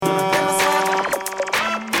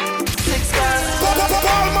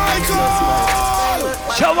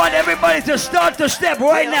everybody to start to step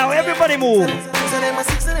right now. Everybody move.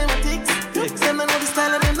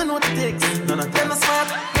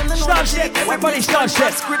 Start step, everybody start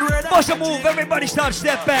step. Bust a move, everybody start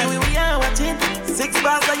step back.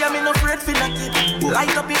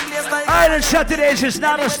 Island Saturdays is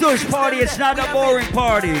not a stooge party, it's not a boring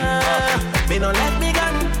party.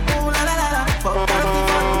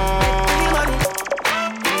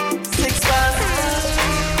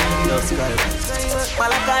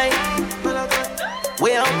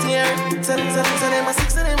 Way out here, tell them a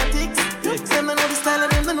six and them a ticks. Them know the style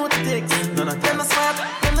and them know the ticks. Them a smart,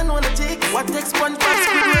 them know the ticks. What takes one pass,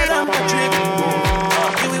 we do it on the trick.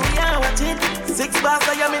 Here we are, watch it. 6 bars,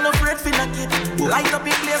 I am in a afraid for knock it. Light up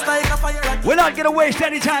in place like a fire rocket. We're not gonna waste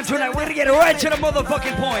any time tonight. We're gonna get right to the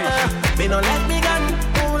motherfucking point. Me no let me gun,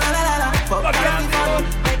 ooh la la la la. Fuck happy fun,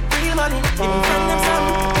 make real money. Give me friend them some,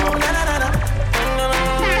 ooh la la la la.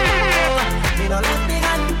 Me no let me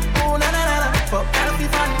gun, ooh la la la la. Fuck happy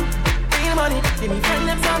fun, real money. Give me friend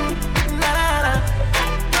them some, la la la.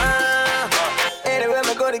 Anywhere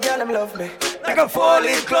I go, the girl them love me. Like a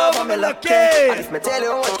 4-leaf glove, I'm lucky. And if me tell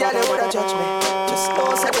you what girl, you woulda judge me. Just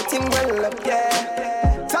know everything well up,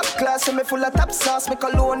 yeah. Top class, and me full of top sauce. Me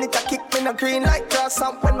cologne it a kick me no green like grass.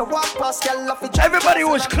 And when I walk past, girl love it. Everybody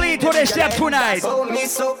was clean to their step tonight. Oh, me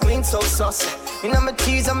so clean, so saucy. You know my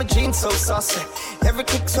tees and my jeans so saucy. Every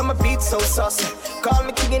kick so my beat so saucy. Call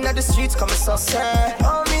me king in the streets, come saucy.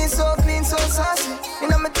 Oh, me so clean, so saucy. You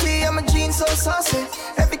know my tee and my jeans so saucy.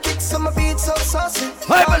 Every kick so my beat so saucy.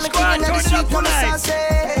 Call me king in the streets, come saucy.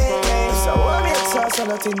 So what me sauce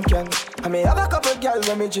on a tin can. I may have a couple girl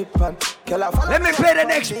when me jip on. Let me play the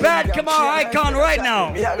next bad come on icon right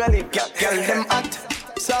now. Me a go leave girl them hot.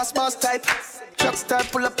 Sauce boss type. Truck start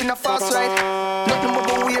pull up in a fast ride. Nothing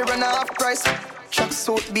but wear and a half price. Truck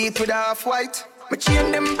suit beat with a half white. Me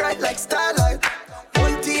chain them bright like starlight.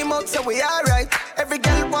 Whole team out so we alright. Every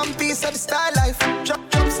girl one piece of the style life. Drop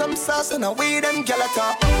some sauce and away them girl at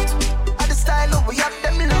top. At the style of we have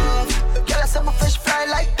them love. Girl I say we fresh fry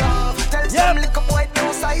like dove. Tell some little boy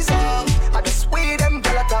no size up. I just way them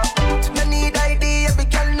girl at top. No need ID every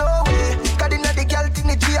girl no way. Cause inna the girl thing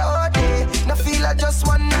the G all day. No feel like just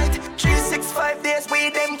one night. 365 days way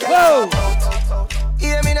them girl at top.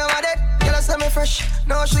 Hear me now at it. Girl I say me fresh.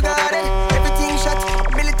 No sugar added. Everything shot.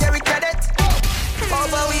 Military cadet.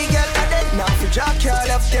 Over we get added. Now for Jack, I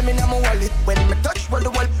left them in my wallet. When me touch, well the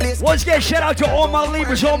whole place. Once again, shout out to all my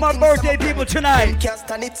Libras, all my birthday people tonight.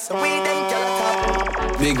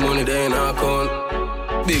 Big money there in our account.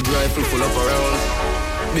 Big rifle full up around.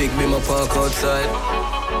 Big beam up park outside.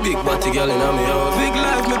 Big body girl in a me house. Big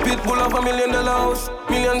life, me pit bull of $1 million house.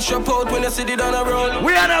 Million shop out when you see the down around.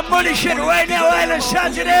 We on that money shit right now, Island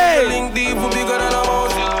Saturday. Link deep for bigger than a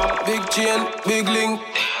mouse. Big chain, big link.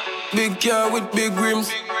 Big car with big rims.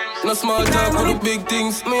 No small talk with the big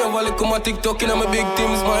things. Me have a little my TikTok in my big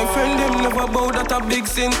things. My friend them never bow that a big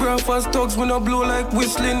sin. Craft and thugs when I blow like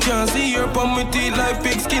whistling. Can't see your palm with teeth like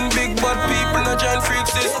pig skin. Big bad people no giant freak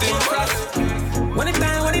system. When it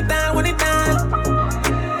down, when it down, when it down.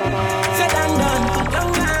 Said and done.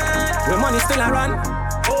 When money still a run.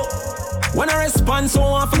 When I respond, so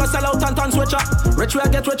I feel sell out and turn switcher. Rich will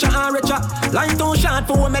get richer and richer. Line too short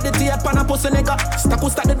for we meditate on a pussy nigga. Stack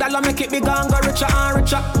the dollar, make it bigger and go richer and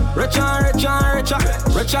richer. Richer and richer and richer.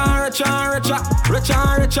 Richer and richer and richer. Richer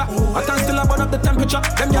and richer. I can still burn up the temperature.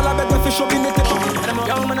 Them yellow beg with fish up in the tip.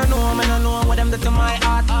 Yo, man, I know what them do to my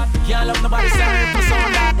heart. Can't love nobody, sorry for so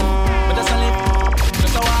that. But that's a live,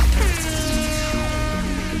 just a walk.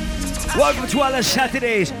 Welcome to Island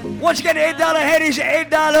Saturdays. Once again, $8 headies,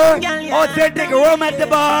 $8 authentic rum at the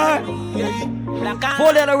bar.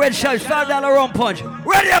 $4 red shots, $5 rum punch.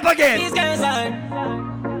 Ready up again. These guys are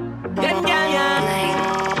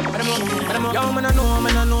Yo, man, I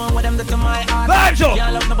know what them do to my heart. Vibes up.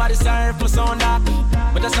 Can't love nobody, sorry for so that.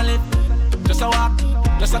 But that's a live, just a walk.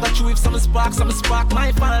 Just I got you with some spark.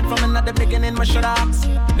 My fault from another beginning, my shut ups.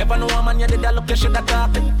 Never know a man, you did that look, you should have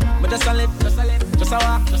talked it. But just a live, just a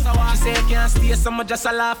walk. She say you can't stay, so much just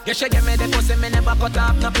a laugh. You should get me the pussy, me never cut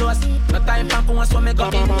off, no close. No time for phone, so me go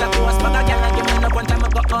intercourse. But I can't give me no one time, I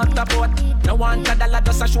go out the boat. No one $1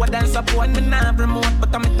 just a show them support. Me not remote,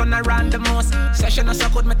 but I'm turn around the most. Session so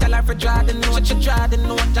good, me tell her for draw the note. She draw the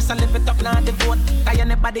note, just a live it up, not the vote. Tie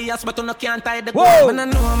anybody else, but you no can't tie the goat. Man, I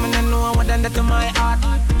know what them do to my heart.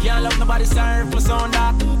 Can't love nobody, sorry for sound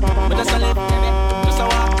that. But just a live, just a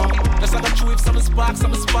walk. Just a got you with some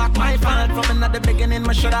spark. My fault from another beginning,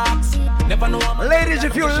 my shut ups. Never know I'm ladies,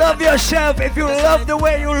 if you love yourself, if you love the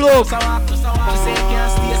way you look. Just a walk. She say you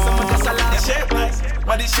can't stay, so much just a laugh. Shape nice,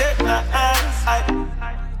 body shape nice.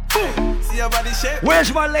 See your body shape.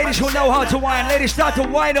 Where's my ladies who know how to wine? Ladies, start to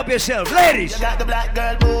wind up yourself. Ladies. You got the black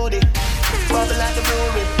girl booty. Bubble like the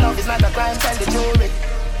brewery. Love is not a crime, tell the jury.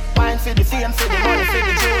 Wine for the fame, for the money, for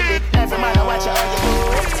the jewelry. Every man I watch you how you do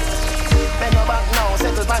it. Bend your back now,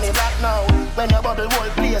 settle on the black now. When your bubble whole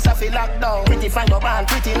place, I feel locked down. Pretty fine, your band,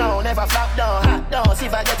 pretty now, never flop down. Hot down, see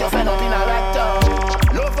if I get your friend up in a rack down.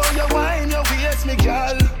 Love how you wine, your waist, me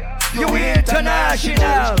girl. You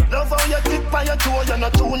international. Love how you tip on your toe, you're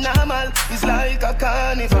not too normal. It's like a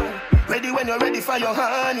carnival. Ready when you're ready for your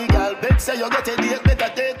honey, girl. Bet say you get a date, better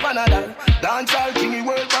take Panadol. Dance all king,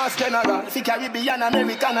 world boss general. Fi Caribbean,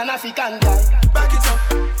 American and African guy. Back it up,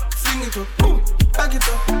 fling it up, boom. Back it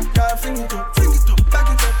up, girl, fling it up, back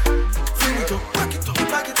it up, fling it up, back it up,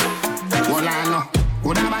 back it up. Well, I know.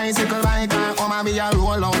 Would a bicycle bike and come be a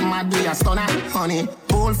roll out, mad be a stunner, honey.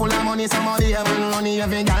 Pool full of money, somebody even money.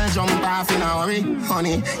 Every girl jump off in a hurry,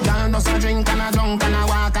 honey. Girl does a drink and a drunk and a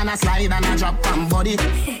walk and a slide and a drop and body.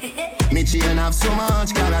 Me chain have so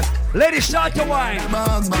much color. Ladies, start to wine.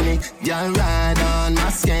 Bugs Bunny, girl ride on my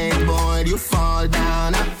skateboard. You fall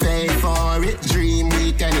down, I pay for it. Dream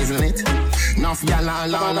weekend is lit. Enough y'all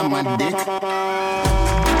all on my dick.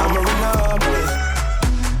 I'm a runner boy.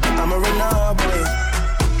 I'm a runner boy.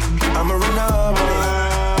 I'm a runner boy.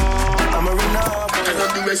 I'm a runner boy. Better than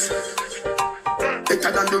the rest.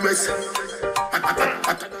 Better than the rest.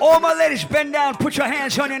 All my ladies, bend down, put your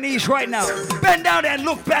hands on your knees right now. Bend down and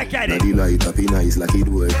look back at it. The light up in eyes like it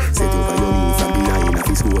would. Set over your knee from behind of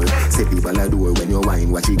his score. Set the ball a door when you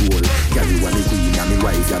wine, watch it goal. Girl, you want me queen, and me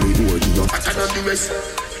wife, and me board. Better than the rest.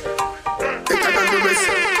 Better than the rest.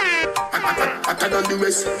 Better than the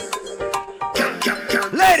rest.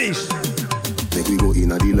 Ladies. Make we go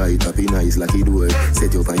in a the light up in eyes like it would.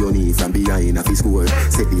 Set you on your knee from behind of his score.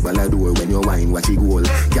 Set the ball a door when you wine, watch it goal.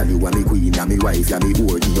 Girl, you want me queen, and me wife, and me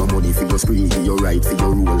board. Give your money for your spree, give your right for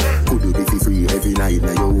your rule. Could you be for free every night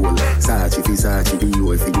now your whole. Sachi for Sachi,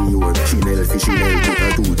 Dior for Dior. Chanel for Chanel, put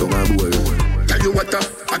her two tongue a bowl. Tell you what,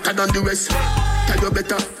 better than the rest. Tell you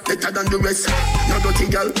better than the rest. You dirty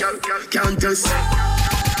girl, can't test.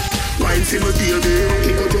 Wine for me baby.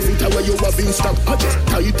 Kick out your feet where you have in stock. I just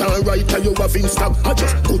tight and right and you have in stock. I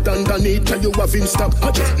just put underneath and you have in stock. I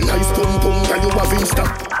just nice pum pum and you have in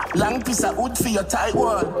stock. Long piece of wood for your tight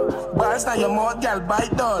wall. Bars now your mouth, girl,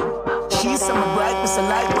 bite down. She's some bright, Miss a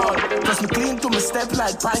light bulb. Cause me clean to me step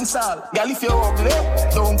like pine salt. Girl, if you're ugly,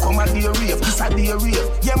 don't come at the rave. This a the rave.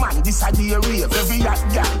 Yeah man, this a the rave. Every hot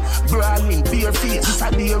girl, brawling, bare face. This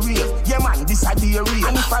a the rave. Yeah man, this a the rave.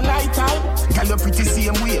 And if a night time, girl, you're pretty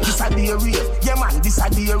same way. This a the rave. Yeah man, this a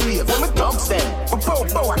the rave. When me dogs them, we pow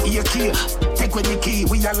at ear key. Take with the key,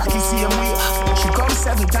 we are lucky same way. She comes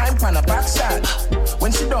 7 times on a back shot.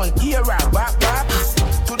 When she done ear her back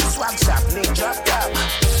to the swag shop, link drop top.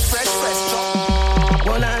 Fresh chop.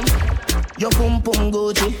 Hold on, your pum pum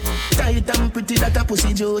Gucci. Tight and pretty that a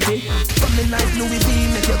pussy Jody. Coming like Louis V,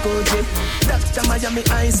 make your Gucci. Dr. Miami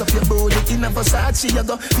eyes up your body. In a Versace you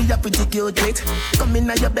go, be a pretty cute it. Come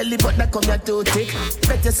in your belly but that come your too thick.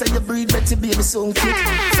 Bet you say you breathe, bet you baby so quick.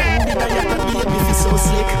 Fendi that baby feel so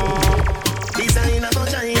slick. Designer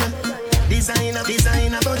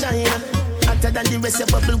vagina. Hotter than the rest you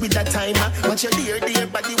bubble with that timer. Watch your dear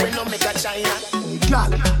body when no make a China. Girl,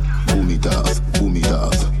 boom it off. Boom it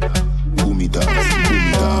off. Boom it off.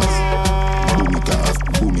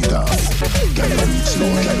 Can you reach slow?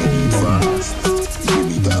 Can you beat fast?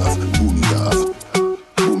 Boom it off.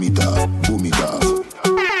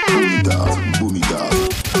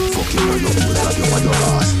 Fucking on your heels like you on your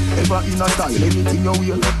ass. Ever in a style, anything you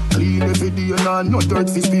wear. Clean every day and no dirt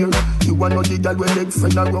for spear. You want no the girl with leg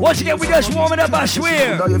friend around. Once again, we just warming up, I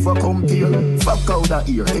swear. Fuck out of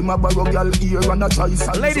here. Him a borrow girl ear and a choice.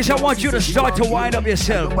 Ladies, I want you to start to wind up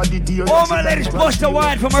yourself. All my ladies, bust the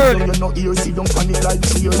wine from early.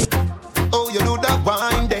 Oh, you do that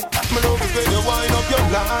wine there. Me love it when you wind up your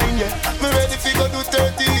line, yeah. Me ready to go do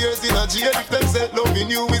 30 years in a jail. If them say loving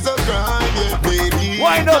you is a crime, yeah, baby.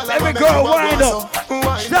 Wind up, every girl, wind up.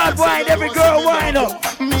 Start wine, every girl, wind up.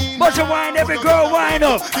 Bust a wine, every girl, wind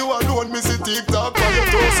up. You alone, me see TikTok on your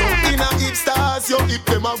torso. In a hip stars, you hip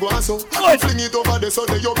them a go so. Fling it over the so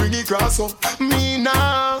you bring it cross so. Me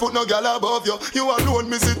nah, put no gal above you. You alone,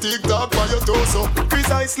 me see TikTok on your torso.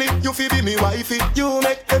 Precisely, you feel be me wifey. You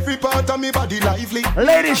make every part of me body lively.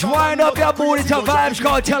 Ladies, wind up your booty to Vibes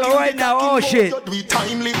Cartel right now. Oh shit. We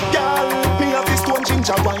timely, girl. Me have this one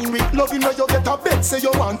ginger winery. Loving when you get a bed, say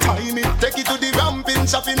you want time me. Take it to the ramping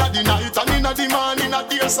shop in the night and in the morning at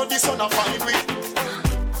the so the sun a find me.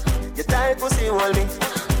 You tight pussy hold me.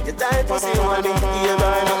 You tight pussy hold me.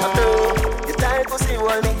 You tight pussy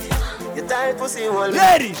hold me. You tight pussy hold me.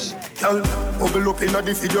 Ladies. Girl, bubble up inna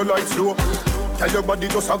the video like slow. Tell your body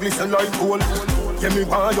just a glisten like gold. Get me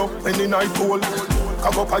wind up when the night cold.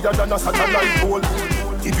 Cock up higher than a satellite pole.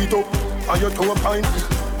 Tip it up on your toe pine.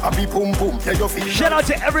 Happy boom boom, tell your feet. Shout out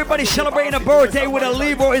to everybody celebrating a birthday with a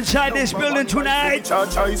Libra inside this building tonight.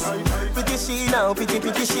 Pretty she now, pretty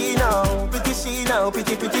she now. Pretty she now,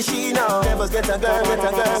 pretty she now. Never get a girl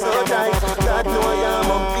so tight. God know I'm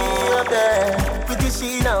up up there. Pretty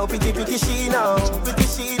she now, pretty she now. Pretty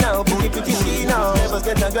she now, pretty she now. Never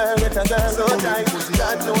get a girl so tight.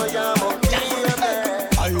 God know I'm up there.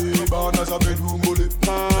 I born as a bedroom bully.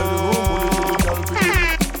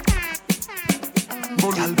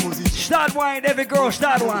 Start wine, every girl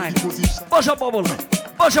start wine. Bust a bubble,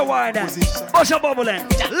 bust a wine, bust a bubble.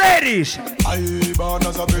 Ladies, I born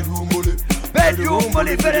as a bedroom bully. Bedroom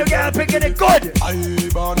bully for the girl picking it good. I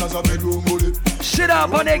born as a bedroom bully. Sit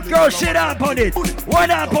up on it, girl, sit up on it.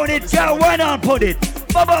 One up on it, girl, one up on it.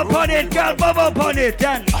 Bub up on it, girl, bub up on it.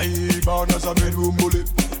 And I born as a bedroom bully.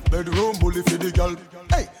 Bedroom bully for the girl.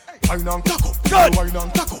 Hey, wine and taco. Good. Wine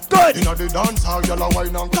and taco. Good. Inna the dance hall, y'all a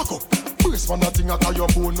wine and taco. First one a thing a your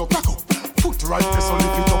bone no crack up. Foot right there so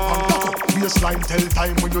lift it up and taco. Waistline tell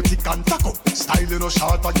time when you tick and taco. Style no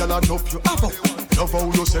short a y'all a nup you have up. Love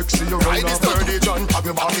how you sexy you ride this dirty John. Have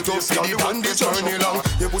your back it up, skinny on the journey long.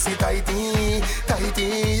 Your pussy tighty,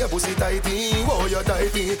 tighty, your pussy tighty. Whoa, you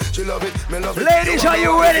tighty. She love it, me love it. ladies, are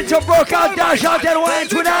you ready to broke out, dash out and wine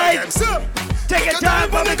tonight? Take your time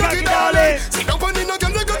for me, cocky darling. Sit down on the no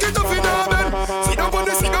girl, cock it up in her bed. Sit down on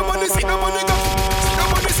the, sit down on the, sit down on the cock. Sit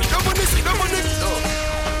down on the, sit down on the, sit down on the.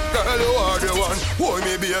 Girl, you are the one. Boy,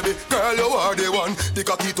 me baby. Girl, you are the one. The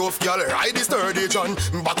cocky tough girl, ride the sturdy John.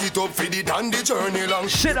 Back it up for the dandy journey long.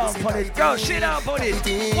 Sit down on it, girl, sit down on it.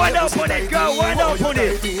 Wind up on it, girl, wind up on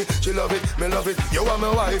it. She love it, me love it. You are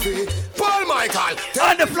my wifey. Paul Michael.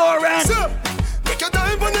 On the floor, and take your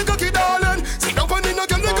time on the cocky darling. Sit down on the no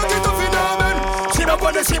girl, cock it up in her bed. Sit up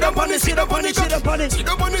on the, sit up on the, sit up on the, sit up on the, sit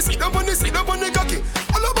up on the, sit up on the, sit up on the cocky.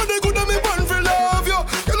 All about the good of me born for love you.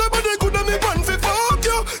 All about the good of me born for fuck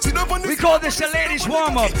you. Sit up on the. We call this the ladies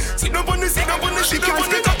warm up. Sit up on the, sit up on the, sit up on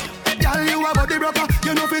the cocky. Girl, you a body broker.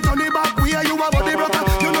 You know fi turn it back. Where you a body broker.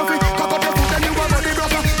 You know fi cock up your foot and you a body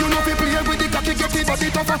broker. You know fi play with the cocky, get the body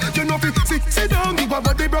tougher. You know fi sit down, you a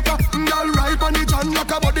body broker. Girl, right on the chan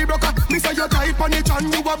like a body broker. Me say you tight on the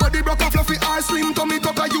chan, you a body broker. Fluffy or slim tummy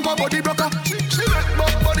tucker, you a body broker. She make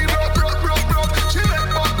back body broke. She make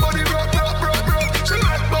back body broke. She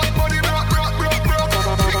make back body broke.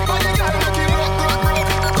 Big body girl make it broke.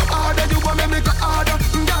 Harder you want me go harder.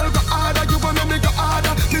 Girl go harder, you want me go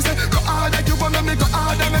harder. Me say go harder, you want me go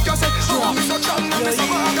harder. Make you say oh me so strong, me so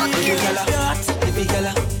bad.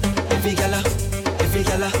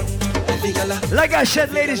 Every gala. Like I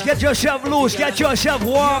said, ladies, get yourself loose, get yourself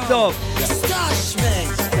warmed up. Stash man.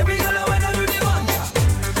 Every girl when I do the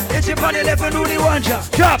one. It's your body left and do the one job.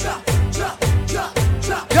 Drop.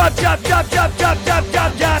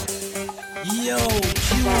 Yo,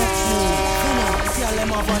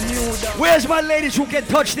 Where's my ladies who can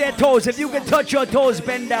touch their toes? If you can touch your toes,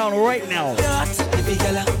 bend down right now. every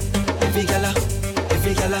gala.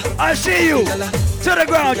 I see you. To the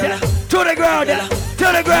ground, to the ground, to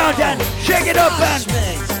the ground, and shake it up, and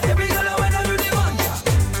Every girl when I do the one.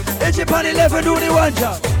 it's your body left and do the one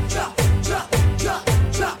job. Drop.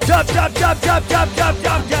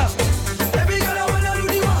 Every girl when I do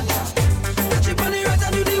the one. Touch it on the right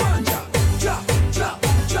and do the one.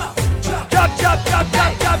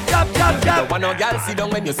 The one no girl sit down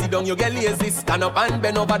when you sit down, you get lazy. Stand up and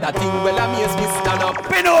bend over that thing. Well, amaze me. Stand up,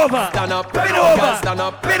 Bend over. stand up, Bend over. stand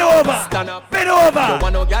up, Bend over. stand up. Bend over. The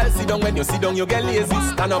one no girl sit down when you sit down, you get lazy.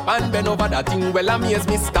 Stand up and bend over that thing. Well, amaze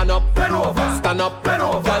me. Stand up, bend over, stand up, bend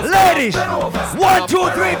over. Ladies, 1, 2,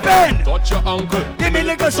 3, bend. Touch your ankle, Give me a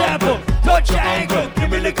little sample. Touch your ankle. Give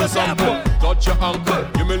me a little sample. touch your ankle,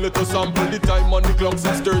 give me a little sample. The time on the clock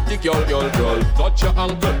 6:30, girl. Touch your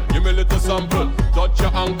ankle, give me a little sample. Touch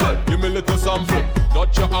your ankle, give me a little sample.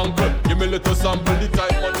 Touch your ankle, give me a little sample. The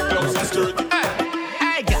time on the clock 6:30.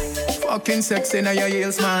 I got fucking sexy now your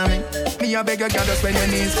heels, mommy. Me a beg you, girl, just when your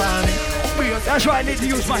knees for me. That's why I need to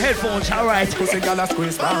use my headphones, alright. Pussy girl a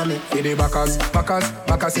squeeze for me. For the backers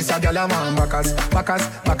is a girl a man backers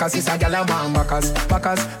is a girl a man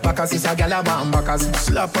backers is a girl a man backers.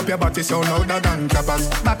 Slap up your body so louder than clappers.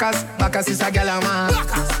 Backers is a girl a man.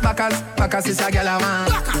 Backers is a girl a man.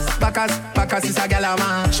 Backers is a girl a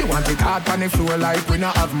man. She want it hard on the floor like we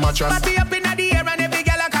not have mattress. Body up inna the air and every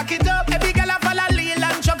girl a cock it up. Every girl a follow lean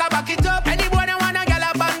and chuck a back it up. Any boy that want a girl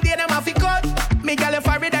a band, they them a fi cut. Me girl a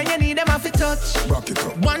forehead and you need them a fi touch. Rock it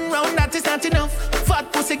up. One round that is not enough.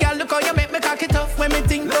 Fat pussy girl, look how you make me cock it up. When me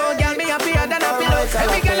think, oh girl, me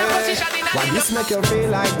Why this make you feel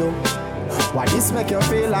like though? Why this make you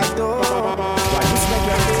feel like though? Why this make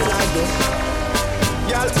you feel like though?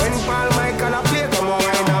 Girl, when Paul Michael a play, come on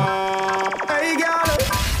right now. Hey girl,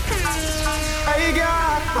 hey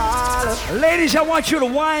girl. Ladies, I want you to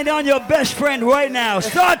wind on your best friend right now.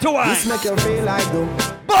 Start to wind. This make you feel like though.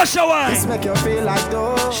 Bust a wine. This make you feel like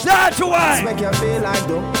though. Start to wine. This make you feel like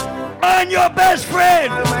though. On your best friend.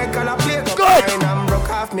 Paul Michael a play, good. Broke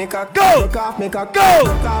off me cock. Go. Broke off me cock. Go.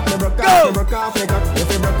 Broke off me, broke Go. off me, broke off me cock.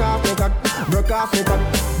 If you broke off me cock, broke off me cock.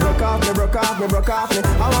 Broke off me, broke off me, broke off me.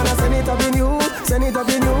 I wanna send it up in you, send it up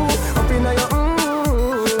in you, up in your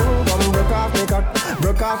Come broke off me cock,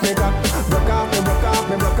 broke off me cock, broke off me, broke off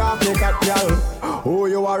me, broke off me cock, y'all. Who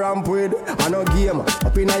you are ramp with? I no game.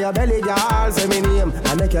 Up in your belly, y'all. Say me name.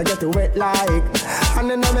 I make you get wet like, and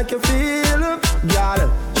then I make you feel,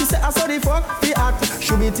 y'all. She say I saw the fuck the act.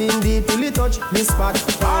 Should be team deep till it touch this spot.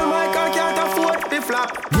 All my car can't afford the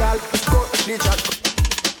flap. Y'all cut the chat.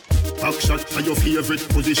 Back shot for your favorite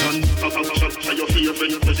position. Back shot for your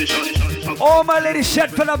favorite position. All my ladies set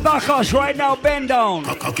for the backers right now. Bend down.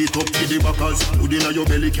 Cock it up to the backers. Hood inna your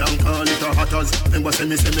belly can't call it a hatters. Remember say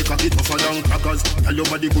me cock it tougher than crackers. Tell your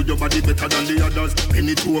body good, your body better than the others.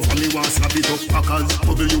 Penny two over me want slap it up packers.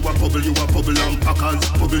 Bubble you a bubble, you a bubble and packers.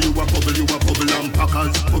 Bubble you a bubble, you a bubble and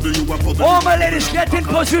packers. Bubble you a bubble. All my ladies get in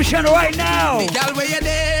position right now. Girl where you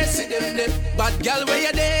there, see them there. Bad girl where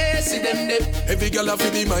you there, see them there. Every girl have to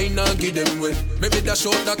be mine and give them way. Maybe that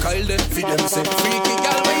short that Kyle them feed them say. Freaky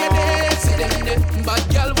girl where you there, see them there. Bad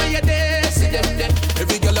girl where you there, see them there.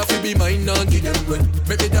 Every girl have to be mine and give them way.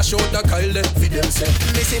 Maybe that short that Kyle them feed them say.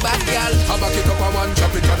 Missy bad girl, I back it up a one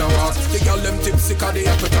chop it on a walk. The girl them tipsy 'cause they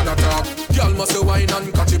have it on a talk. Girl must wine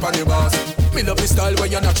and catch it on the bars. Me love the style where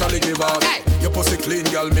you naturally give up. Hey. Your pussy clean,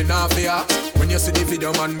 girl, me not fear. When you see the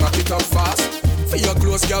video, man, back it up fast. For your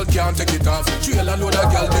clothes, girl, can't take it off. Trail a load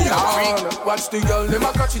of girl, they are freak. Watch the girl, them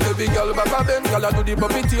a catch it, every girl back of them. Girl a do the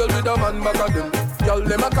puppy tail with a man back of them. Girl,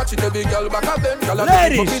 them a catch it, every girl back of them. Girl a do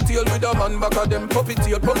the puppy tail with a man back of them. Puppy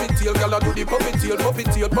tail, girl a do the puppy tail, puppy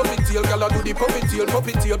tail, puppy tail. Girl a do the puppy tail,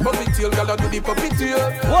 puppy tail, puppy tail. Girl a do the puppy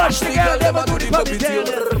tail. Watch the girl, them a do the puppy tail.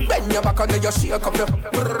 Bend your back and then you shake up your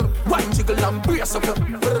wine, jiggle and brace up your.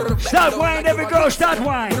 Start wine, every girl, start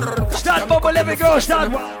wine. Start bubble, every girl,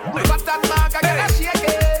 start wine. What's that mark? I gotta shake it.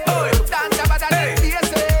 Dance about that face.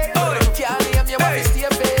 Can't name your wife, stay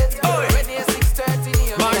face. When you're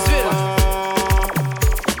 6:30 Marsville.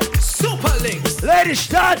 Super links. Ladies,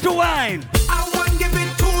 start to wine. I want give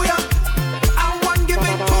it to ya. I want give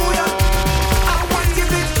it to ya. I want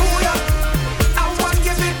give it to ya. I want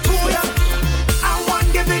give it to ya. I want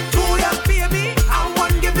give it to ya, baby. I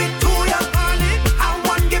want give it to ya, honey. I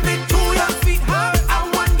want give it to ya, sweetheart. I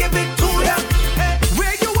want give it to ya.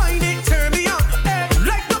 Where you whine it, turn me on.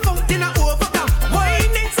 Like the fountain of overcome.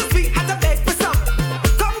 Wine it so sweet, had to beg for some.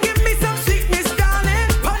 Come give me some sweetness, darling.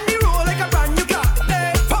 Pon the roll like a brand new car.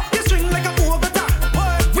 Pop the string like a overtime.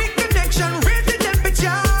 Weak connection, raise the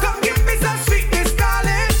temperature. Come give me some sweetness,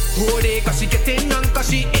 darling. Hold it, 'cause she getting on, 'cause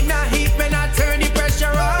she in a heat when I turn the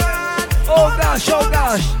pressure on. Oh gosh, oh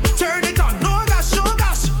gosh. Turn it on, no gosh, oh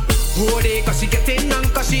gosh. Hold it, 'cause she getting on,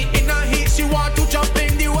 'cause she in a heat. She want to jump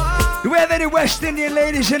in the water. Do we have any West Indian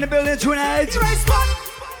ladies in the building tonight? Right spot.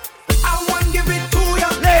 I want give it to ya.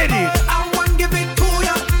 Ladies. I want give it to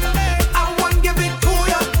ya. I want give it to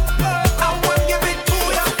ya. I want give it to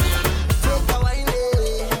ya. Take a wine,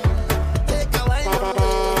 take a wine.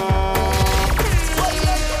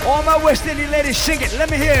 All my West Indian ladies, sing it. Let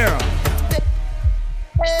me hear.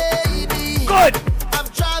 Baby, Good.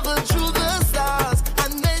 I've traveled through the stars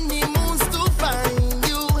and many moons to find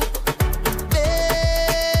you.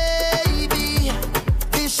 Baby,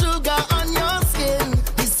 the sugar on your skin,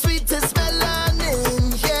 the sweetest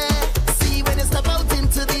melanin, yeah. See when you step out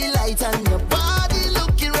into the light and your body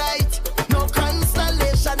looking right. No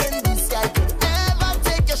constellation in the sky could ever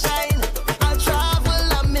take your shine. I'll travel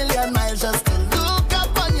a million miles just to look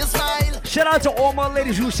up on your smile. Shout out to all my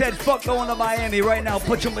ladies who said fuck going to Miami right now.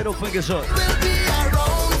 Put your middle fingers up. We'll be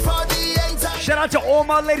around for the entire. Shout out to all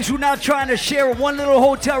my ladies who not trying to share one little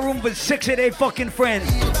hotel room with 6 of their fucking friends.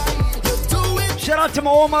 Shout out to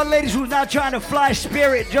all my ladies who's not trying to fly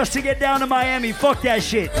Spirit just to get down to Miami. Fuck that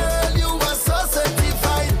shit. Girl, you were so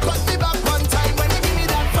certified. Cut me back one time when you give me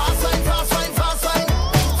that fast wine, fast wine, fast wine.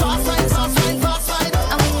 Fast wine, fast wine, fast wine.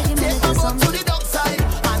 Take my boat to the dock side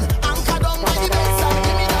and anchor down by the bedside.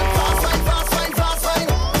 Give me that fast wine, fast wine, fast wine.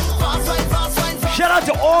 Fast wine, fast wine, fast wine. Shout out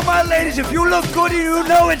to all my ladies. If you look good and you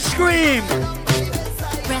know it, scream.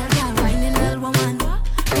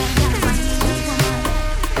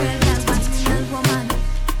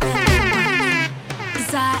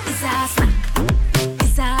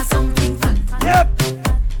 It's a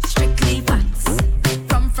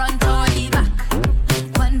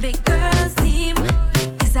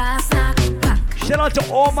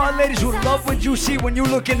my ladies who love what you see when you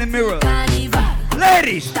look in the mirror.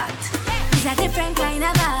 Ladies! It's a different kind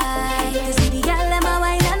of vibe. You see the girl them a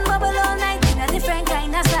wine and bubble all night in a different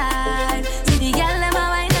kind of style. See the girl them a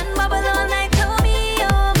wine and bubble all night to me,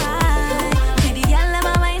 oh my. See the girl them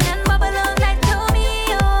a wine and bubble all night to me,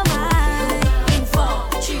 oh my. In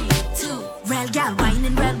 4, 3, 2. Real girl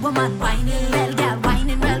whining, real woman whining. Real girl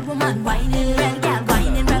whining, real woman whining. Real girl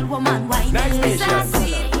whining, real woman whining. It's a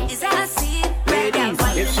scene, it's a scene. Real girl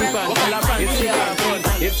whining, real woman whining.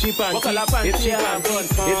 If she panty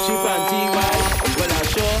white, well I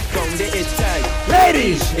sure come the it tight.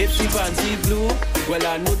 Ladies! If she panty blue, well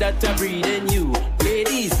I know that I breathe in you.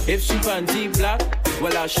 Ladies, if she panty black,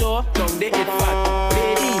 well I sure come the it fat.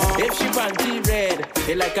 Ladies, if she panty red,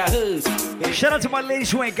 it like a hearse. Shout out to my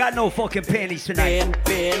ladies who ain't got no fucking panties tonight.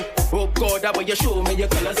 Ben, oh God, that way you show me your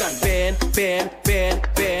colors and Ben.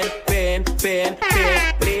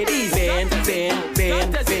 Ladies,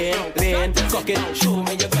 Ben, cock it, show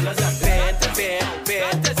me your colors and Ben.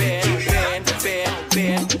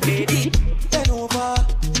 Ladies. Bend over,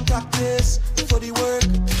 practice for the work,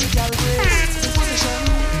 girl grace, position,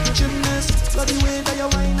 gymnast, love the way that you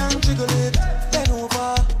whine and jiggle it. Bend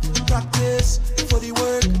over, practice for the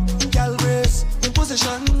work, girl grace,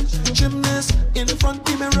 position, gymnast, in front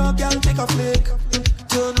the mirror, girl take a flick.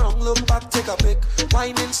 Turn round, look back, take a pic.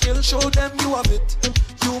 Whining skill, show them you have it.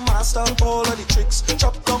 You master all of the tricks.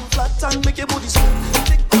 Drop down flat and make your booty swing.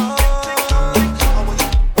 Tick tock.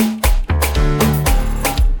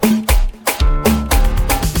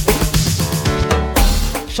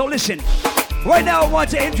 So listen, right now I want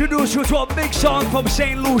to introduce you to a big song from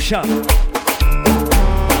St. Lucia.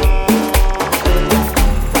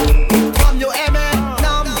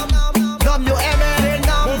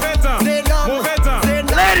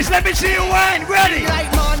 Ladies, let me see you whine, ready?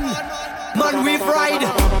 Like man, we fried.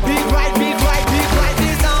 Big ride this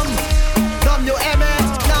numb your MS,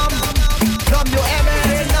 numb your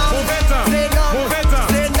MS, say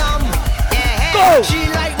numb. Go! She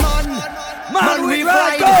like man, we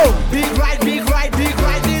ride, fried. go! Big ride this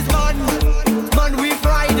man, we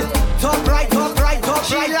fried. Top right.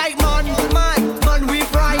 She like man, we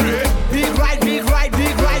fried. Big ride this man,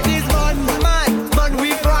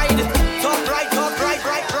 we fried. Top right.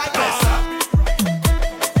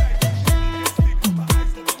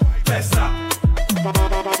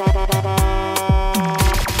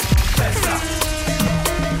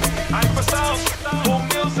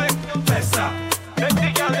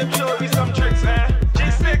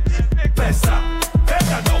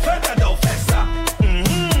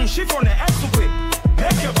 She from the X quick.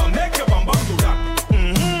 Make your bum bum do that.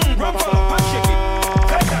 Rub for the punch shake it.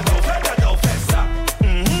 Festa.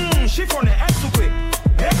 She from the X quick.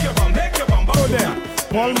 Make your bum bum do that.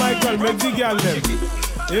 Paul Michael, make the girl them.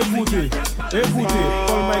 Écoutez.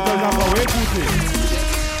 Paul Michael d'abord, écoutez.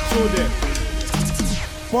 Show them.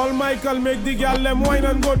 Paul Michael make the girl them wine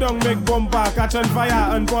and go down, make bumper, catch on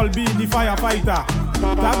fire, and Paul be the firefighter.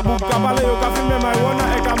 Tak book kabale yo ka filme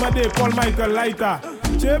marijuana ek amade Paul Michael lighter.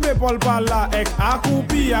 Chebe Paul pala ek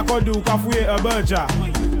akupi akodu ka fouye a berja.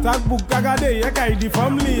 Tak book kagade ek ay di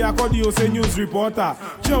family akodi yo se news reporter.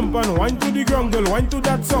 Jump and wine to the ground girl, wine to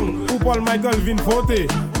that song. Ou Paul Michael vin fote.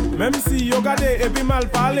 Même si yo gade epi mal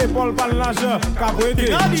parle, Paul parle large ka brede.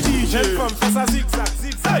 Jeune femme fait ça zigzag,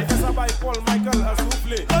 fait ça by Paul Michael a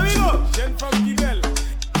soufflé. Jeune femme qui belle.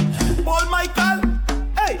 Paul Michael,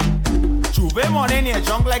 hey. Juve morning here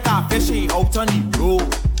drunk like a fishy out on the road.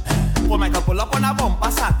 Paul Michael pull up on a bumper,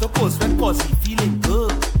 start to post when cause he feeling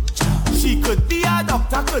good. She could be a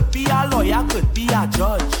doctor, could be a lawyer, could be a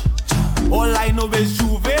judge. All I know is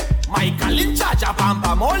Juve, Michael in charge of Pam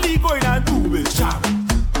Pam, all he going and do is jam.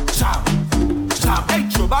 Hey,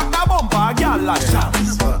 throw back the bumper, girl, like jam.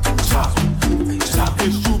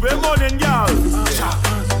 It's Juve morning, girl.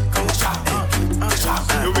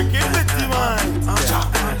 You wicked little man.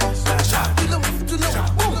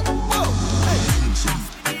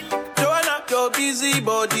 Joanna, your busy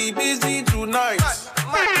body, busy tonight.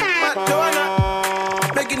 Joanna,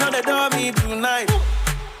 making all the dummy tonight.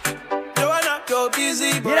 Joanna, your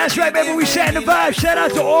busy body. Yeah, that's right, baby. We setting the vibe. Shout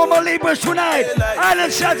out to all my Libras tonight.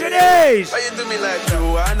 Island Saturdays. Why you do me like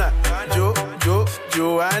Joanna?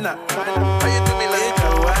 Joanna. Why you do me like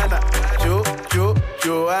Joanna?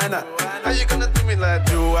 Joanna. How you gonna do me like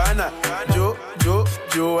Joanna?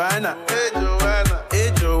 Joanna. Hey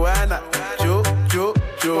Joanna.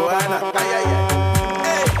 Joanna. Ay.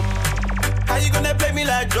 Hey, how you gonna play me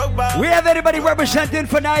like Drogba? We have anybody representing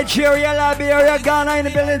for Nigeria, Liberia, Ghana in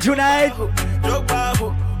the building tonight. Drogba,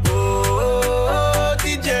 oh,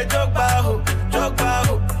 DJ Drogba,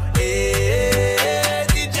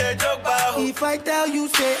 DJ Drogba. If If I tell you,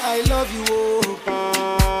 say I love you, oh.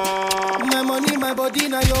 My money, my body,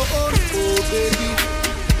 now your own, oh baby.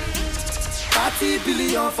 30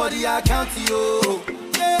 billion for the account, yo.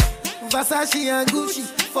 Yeah. Versace and Gucci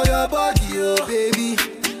for your body, oh baby.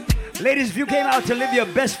 Ladies, if you came out to live your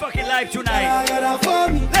best fucking life tonight,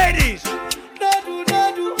 ladies, no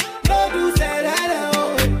do, say that,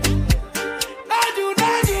 oh. No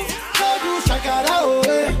do, shakara, oh.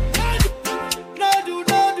 No do,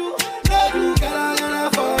 gara,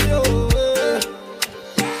 for you, oh.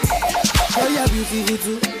 Girl, you're beautiful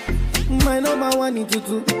too. My number one in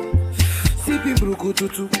tutu. Sipping bruku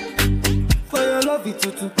tutu. For your love it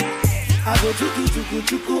tutu. I go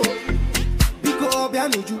chuku. Biko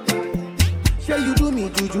obianuju. Sure you do me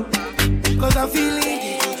juju. Cause I'm feeling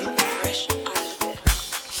it.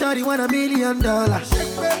 Shawty want $1 million.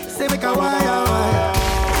 Say make a wire.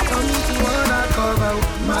 Tell me to wanna cover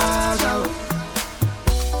my out.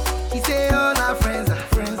 He say all our friends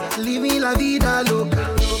are living la vida loca.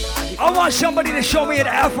 I want somebody to show me an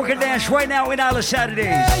African dance right now in Isla Saturdays.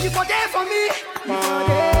 Yeah, you go there for me. You go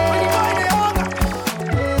there. When you buy the hunger,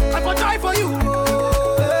 I go try for you.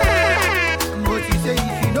 But you say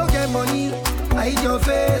if you don't get money, I hide your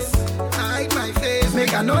face. I hide my face.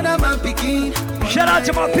 Make another man picking. Shout out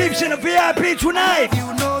to my peeps in the VIP tonight.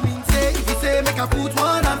 You know me, say if you say make I put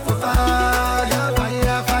one on for fire,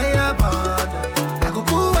 burn. I go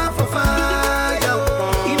put one for fire.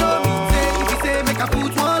 You know me, say if you say make I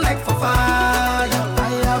put one like for fire,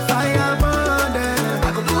 burn.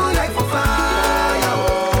 I go put like for fire.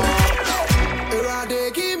 They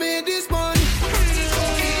give me this money.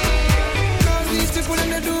 Cause these people them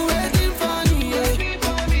they do anything funny. Yeah.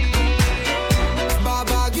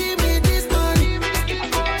 Baba give me this money.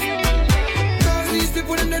 Cause these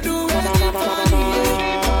people them they do anything funny. Yeah.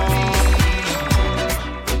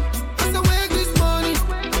 As I make this money,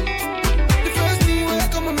 the first thing will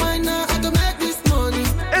come to mind now. I to make this money.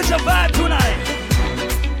 It's a vibe tonight.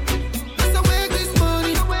 As I make this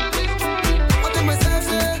money, I tell myself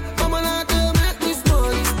say, I'm allowed to make this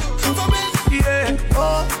money. Yeah.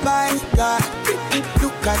 Oh my God,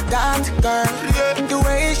 look at that girl. The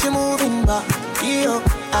way she moving back, yo,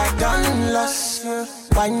 I done lost.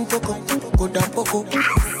 Wine poco, go down poco.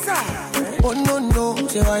 Oh no,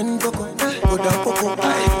 say wine poco, go down poco.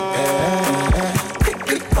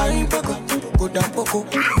 Wine poco, go down poco.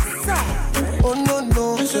 Oh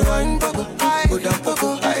no, say wine poco, go down poco.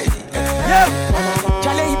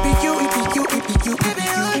 Charlie, it be you,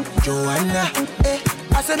 Joanna.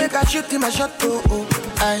 I said make a shoot in my shot, oh,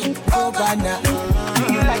 I banana.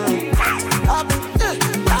 You like it? Up,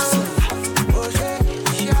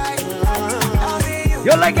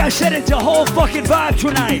 Yo, like I said, it's a whole fucking vibe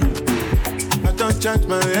tonight. I don't charge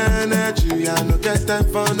my energy. I no get time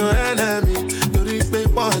for no enemy. To reap me,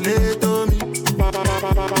 to me.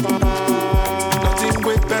 Nothing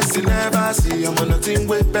with person never see. I'm on nothing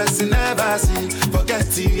with person never see.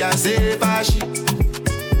 Forget it, I say bashi.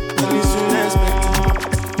 Only soon expect.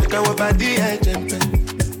 Take a walk by the edge and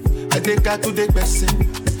I take her to the person.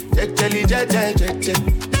 Check.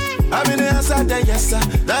 I'm in the answer, then yes sir.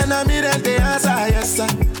 Then I'm in the answer, yes sir.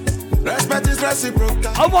 Respect is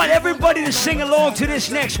reciprocal. I want everybody to sing along to this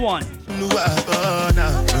next one.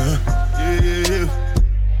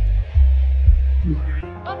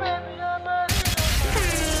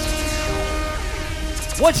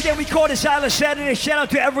 Once again, we call this Isla Saturday. Shout out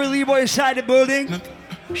to every Leroy inside the building.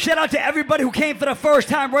 Shout out to everybody who came for the first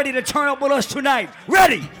time, ready to turn up with us tonight.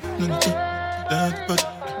 Ready?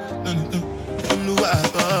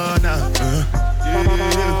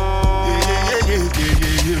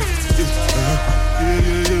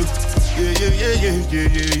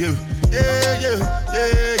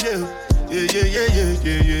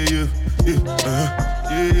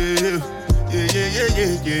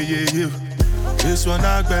 This one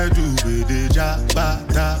I better do with the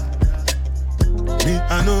jabata. Me,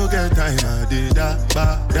 I no get time, I did that,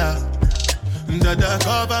 da. Dada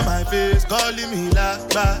cover my face, calling me la,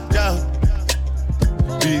 ba, da.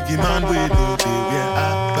 Biggie man, we do the where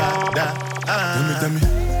da. Tell me,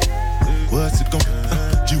 what's it gon'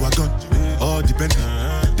 G-Wagon, all depend.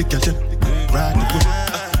 The kitchen, ride the boat.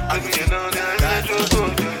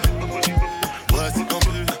 What's it gon'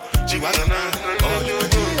 G-Wagon, all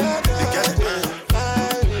depend.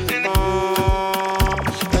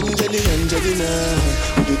 Angelina,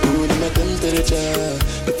 you cool in my temperature.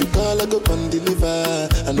 If you call, I go come deliver.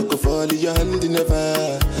 I no go fall in your hand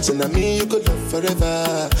never. So now me you go love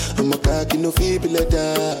forever. I'm a cocky no feeble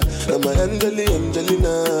letter. I'm a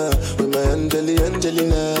Angelina, with my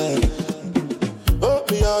Angelina. Oh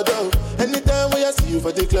me all down. Anytime when I see you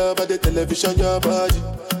for the club or the television, your body.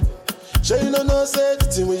 Sure you know say the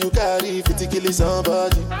thing when you carry 50 kill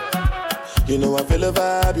somebody. You know I feel a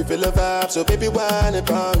vibe, you feel a vibe, so baby whine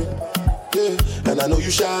about me. Yeah, and I know you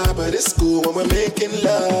shy, but it's cool when we're making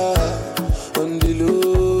love. On the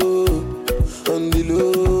low, on the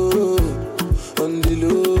low, on the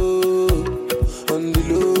low, on the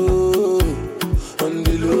low, on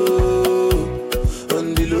the low,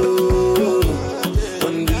 on the low, on the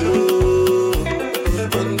low,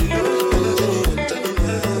 on the low.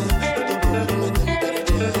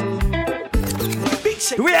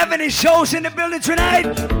 Do we have any shows in the building tonight?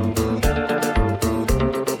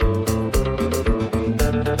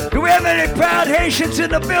 Do we have any proud Haitians in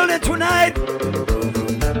the building tonight?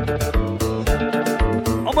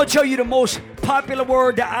 I'm gonna tell you the most popular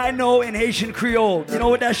word that I know in Haitian Creole. You know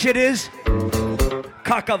what that shit is?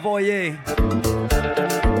 Cacavoyer.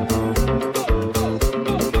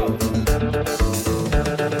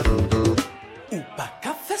 Upa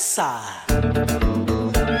café ça.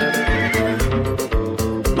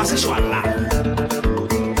 Mas es là.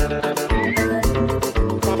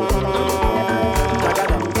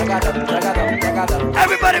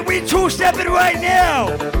 Everybody, we two-stepping right now.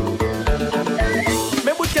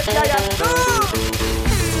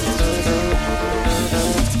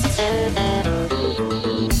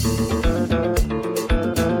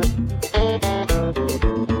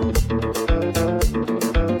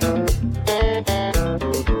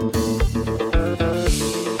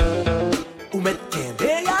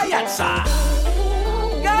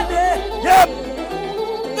 Yep.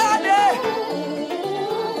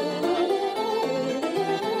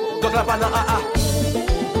 Donc la banane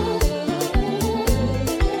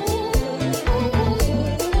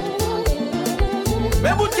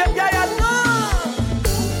mais vous qu'est yaya non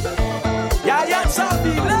yaya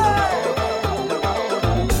sabile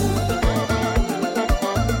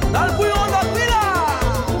dans le bouillon de villa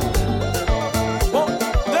bon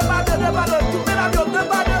débat tournez l'avion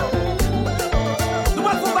débat nous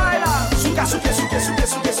va pour bailler là souka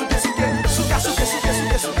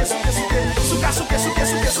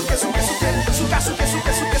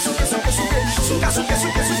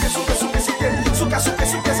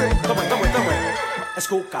Let's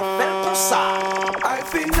go,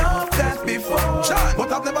 I've been off dance before,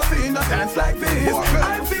 but I've never seen a dance like this.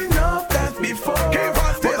 I've been off dance before,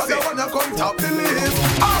 but I don't wanna come top the list.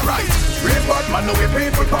 Alright, red man, no we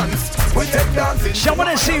people pants. We take dancing. So I want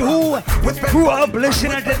to see who grew up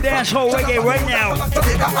listening to dancehall reggae right now.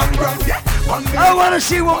 I want to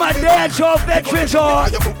see what my dancehall veterans are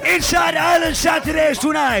inside Island Saturdays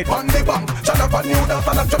tonight. On the bank, shut up and new dance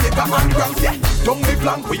and Jamaica and Grams. Down the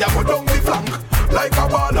flank, we a go down the flank. Like a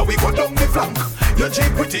baller, we go down the flank. Your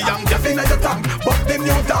Jeep pretty young, just in your tank. But the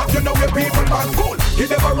new dog, you know where people man cool. He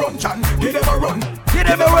never run, Chan, he never run. He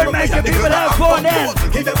never run, make the people have fun then.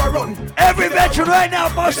 He never run. Every veteran right now,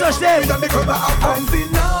 bust us them. I've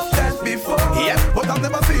seen off dance before, yeah, but I've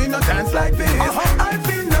never seen a dance like this. I've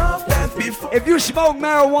seen off dance before. If you smoke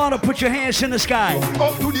marijuana, put your hands in the sky.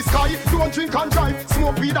 Up to the sky, don't drink and drive.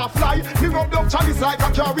 Smoke weed and fly. Me rub up chalice like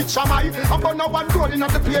a car with Shamai. I'm gonna one rolling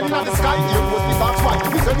at the plane in the sky. You put the box right.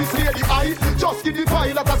 We say this lady eye. Just give the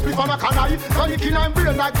pilot a split on a canai. Panic and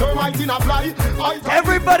brain like termite in a fly.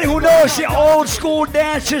 Everybody who knows the old school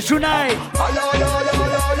dances tonight.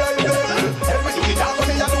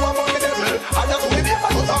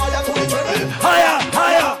 Higher,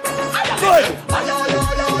 higher. Good.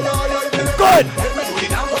 Good.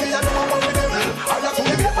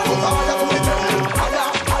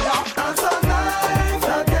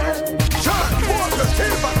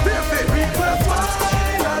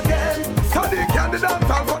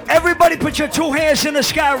 Everybody put your two hands in the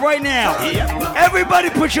sky right now. Everybody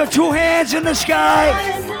put your two hands in the sky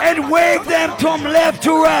and wave them from left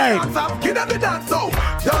to right.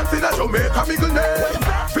 Dancing at Jamaica, middle name.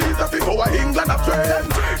 Visa people are England of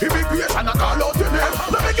trend. Immigration, I call out your name.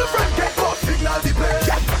 Now make your friend get lost. Signal the plane.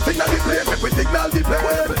 Signal the plane, make we signal the plane.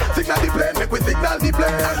 Signal the plane, make we signal the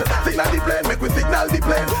plane. Signal the plane, make we signal the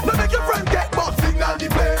plane. Now make your friend get lost. Signal the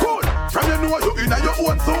plane. Cool. From you know you in your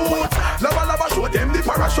own suit. Lava lava show them the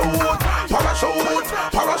parachute. Parachute,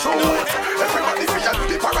 parachute. Everybody feel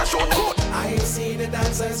the parachute. Good. I see the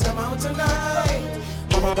dancers come out tonight.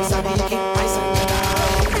 Mama does a big kick, I sing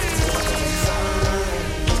tonight.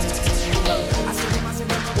 I see them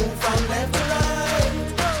move from left to right.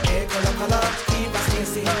 Hey, color, keep us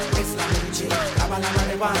missing. It's like a chick, lava lava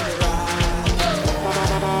they want to ride.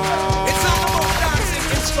 It's all about dancing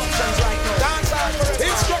instructions right now. Dance out for it.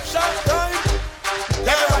 Instruction time.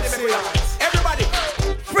 Everybody make it up. Everybody.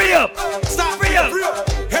 Free up. Start free up. Free up.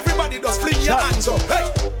 Everybody just fling your hands up. Hey,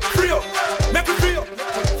 free up. Make it free up.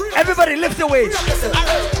 Everybody lift the weights.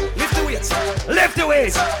 Lift the weight. weights. Lift the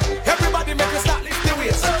weights. Everybody make us start lift the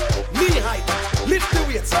weights. Knee height. Lift the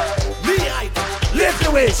weights. Knee height. Lift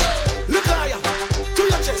the weights. Look higher. To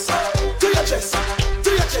your chest. To your chest. To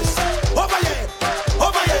your chest. Over your head.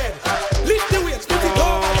 Over your head. Lift the weights. Put it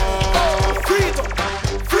over your head. Free it up.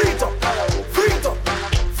 Free it up. Free it up.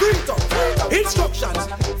 Free it up. Instructions.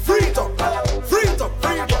 Free it up. Free it up.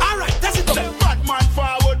 Free it up. All right. That's it. Bad man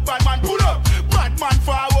forward. Bad man pull up. Bad man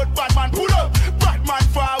forward. Bad man pull up. Bad man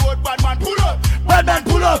forward. Bad man pull up. Bad man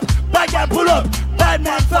pull up. Bad man pull up. Bad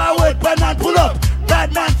man forward. Bad man pull up.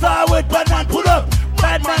 Bad man forward. Bad man pull up.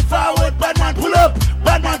 Bad man forward. Bad man pull up.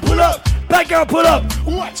 Bad man pull up. Bad girl pull up.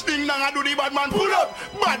 Watch ding dong I do the bad man pull up.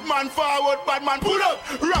 Bad man forward. Bad man pull up.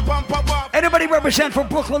 Rap and pop up. Anybody represent from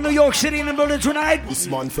Brooklyn, New York City in the building tonight? This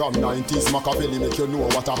man from 90s, Machiavelli make you know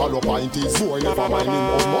what a hollow pint is. Boy never mind him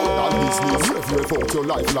on more than business. Rev out your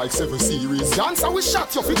life like 7 series. Dance and we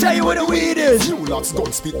shot your feet. Tell you where the weed is. You lots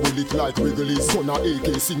gun spit bullet like Wrigley's. Gonna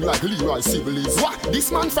AK sing like Leroy Sibbles. What? This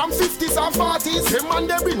man from 50s and 40s. Him and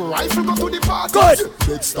they bring rifle go to the party. Good.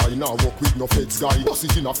 Next guy now walk with no feds guy. Boss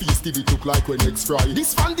it in a feast if it look like when next fry.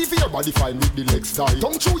 This fan the fear body fine with the legs tie.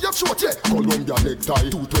 Tongue through your throat, yeah. Columbia necktie.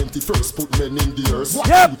 221st put men in the earth.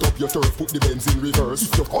 Yep. Put up your turf, put the Benz in reverse.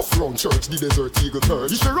 If you off round church, the desert eagle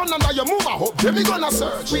perch. If you run under your move a hop, then we gonna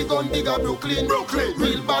search. We gon' dig a Brooklyn, Brooklyn.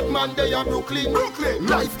 Real bad man, they are Brooklyn, Brooklyn.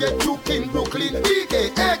 Life get took in Brooklyn.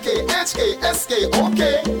 EK, AK, HK, SK,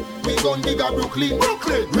 OK. We gon' dig a Brooklyn,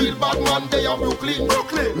 Brooklyn. Real bad man, they are Brooklyn,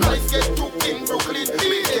 Brooklyn. Life get took in Brooklyn.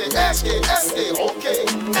 EK, HK, SK, OK.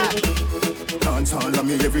 Dance all of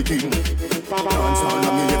me everything. Dance all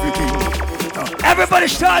of me everything. Everybody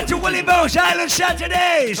start to Willie Bounce Island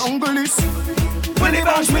Saturdays. Willie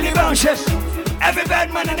Bounce, yes. Every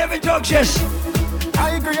bad man and every dog, yes.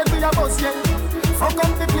 I agree with your boss, yeah. Fuck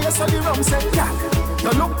up the place so the rum say, yeah.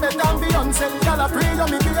 You look better than Beyonce. Y'all a pray you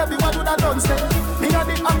me baby, what do that done say? Me got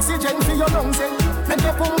the oxygen for your lungs, eh. Make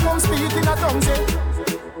your pum pum speak in a tongue, say.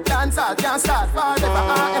 Dance all can't start forever,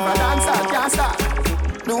 ever dance all can't start.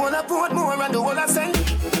 The one I put more and the one I say.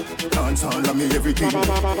 Dance all of me everything. Dance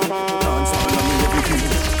all of me everything.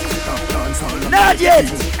 Dance all of me. Not yet.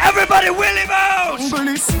 Everybody Willie Bounce.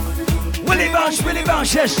 Willie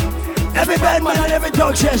Bounce, yes. Every bad man and every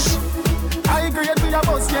dog, yes. I agree with your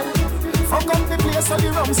boss, yeah. Fuck up the place so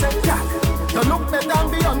the rum say, yeah. You look better than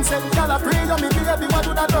Beyonce. Y'all a pray you me baby, what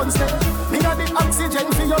do that done say? Me got the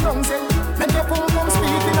oxygen for your lungs, eh. Make your pum pum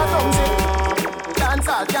speak in a tongue, say. Dance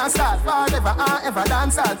all can't start forever, ever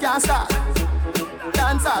dance all can't start.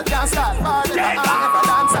 Dance all can't start forever, ever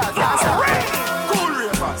dance all can't start. Cool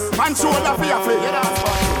ravers, man shoulder for your fling.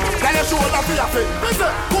 Tell your shoulder for your fling.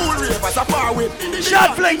 Cool ravers, a far with.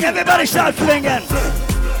 Start fling, everybody start flinging.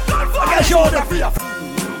 I got shoulder for your fling.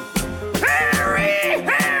 Harry,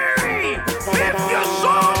 if your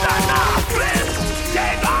shoulder not fling,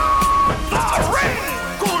 take off the ring.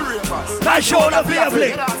 Cool ravers, got shoulder for your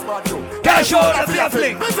fling. Got shoulder for your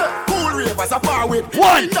fling. Cool ravers, a far with.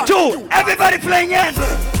 1, 2, everybody fling in.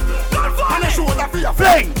 And a shoulder for your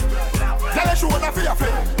fling. Tell a shoulder for your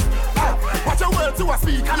fling. Watch your words to a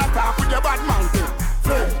speak and attack with your bad man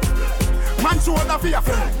fling. Man shoulder for your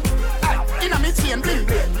fling. In a me chain bling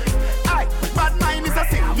bling. Bad mind is a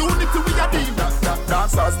sin. Unity we a team.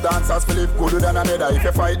 Dancers feel it gooder than another. If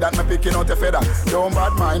you fight that, me picking out a feather. Don't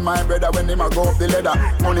bad mind my brother when him a go up the ladder.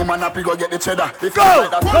 Money man up, he go get the cheddar. If go!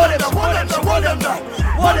 Hold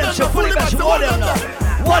them, so fully back, so what them now?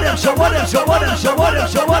 What them, so what them, so what them, so what them,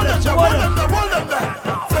 so what them, so what them.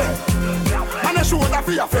 Man a shoulder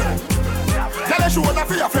for your friend. Tell a shoulder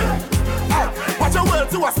for your friend. Watch your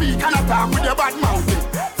words to a speak and attack with your bad mouth.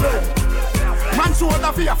 Man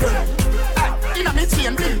shoulder for your friend. In a me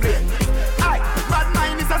chain bling bling. Bad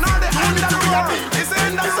mind is another hand that we are being. It's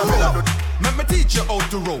in the road. Let me teach you how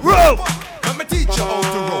to rope. Let me teach you how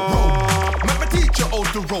to rope. Let me teach you how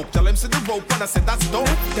to rope. Tell him see the rope and I said that's dope.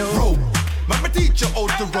 Rope. Let me teach you how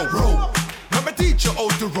to rope. Let me teach you how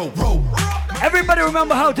to rope. Everybody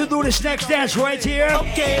remember how to do this next dance right here?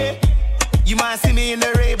 Okay. You might see me in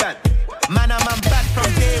the Ray-Ban. Man, I'm bad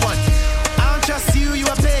from day one. I don't trust you, you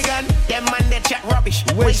a pagan. Them man, they chat rubbish.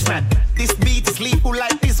 Waste man. This beat is lethal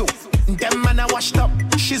like Bizzle. Them man, I washed up.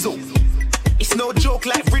 Shizzle. It's no joke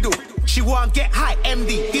like Riddle. She won't get high,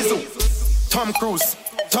 MD, Dizzle. Tom Cruise.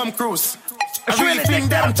 I really think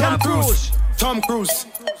them Tom Cruise. Tom Cruise.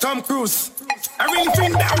 I really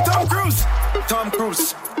think them Tom Cruise.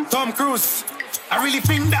 I really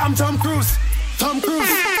think them Tom Cruise. I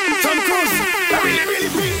really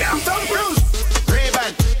think them Tom Cruise.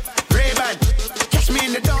 Ray-Ban. Catch me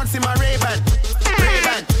in the dance in my Ray-Ban.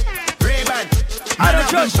 I don't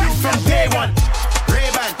trust you from day one.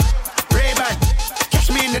 Ray-Ban. Catch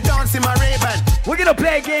me in the dance in my gonna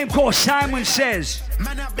play a game called Simon Says. Me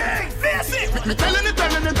telling it,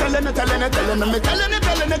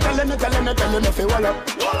 if you wall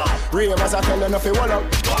up. Ravers are telling if you wall up.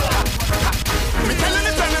 Me telling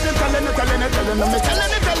it,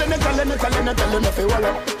 if you wall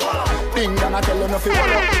up. Ding dong, I telling if you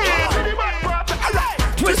wall up.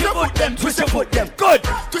 Twist your foot them, twist your foot them. Good.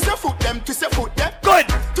 Twist your foot them, twist your foot them. Good.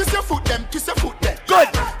 Twist your foot them, twist your foot them. Good.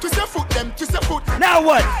 Twist your foot them, twist your foot. Now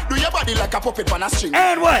what? Do your body like a puppet on a string.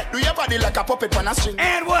 And what? Do your body like a puppet on a string.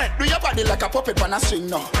 And what? Do your body like a puppet on a string.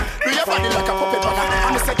 No. Do your body like a puppet on a.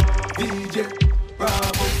 I'm say DJ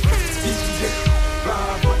Bravo, DJ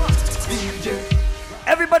Bravo, DJ.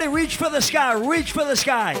 Everybody reach for the sky, reach for the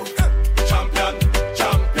sky. Champion,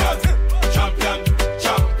 champion, champion,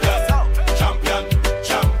 champion, champion,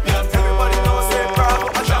 champion. Everybody knows say Bravo,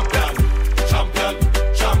 champion, champion,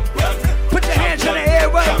 champion. Put your hands in the air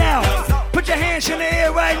right now. Put your hands in the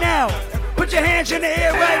air right now. Put your hands in the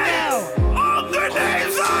air right now. All the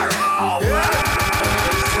days are over.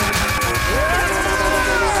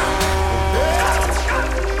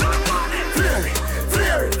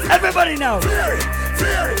 Everybody know.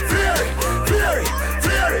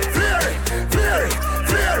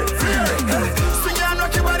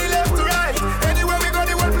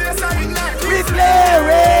 We flare,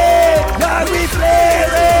 God, we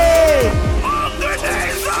flare. all the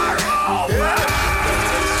days are over.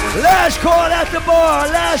 Last call at the bar.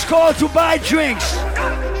 Last call to buy drinks.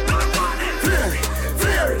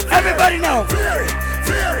 Everybody know.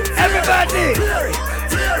 Everybody.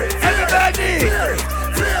 Everybody.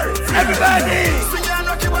 Everybody. Swing and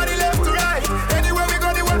rock your body left to right. Anywhere we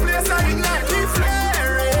go, the one place I ignite. We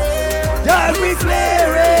flaring. God, we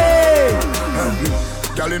flaring.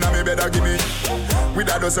 Girl inna me bed, give me. With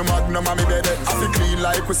a dozen magnum on me bed. I feel clean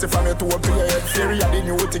like pussy from your toe up to your head. Theory of the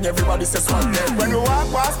new thing, everybody says one dead. When we walk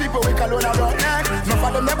past people, we call on a rock neck. No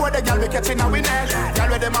for them, they boy the girl we catching a we neck. Girl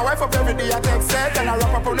with them, my wife up every day, I take set. And I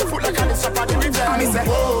wrap up on the foot like a strap on the revenge. Me say,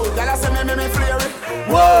 whoa, girl I say me flare it.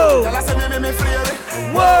 Whoa. Girl I say me flare it.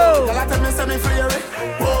 Whoa. Girl I tell me say me flare it.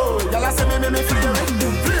 Whoa. Girl I say me flare it.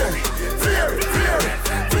 Flare it.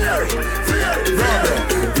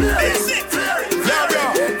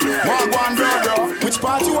 Which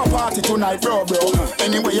part you a party tonight, bro?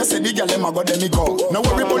 Anyway, you say the girl them a go, then me go. Now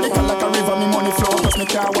everybody can like a river, me money flow. Cause me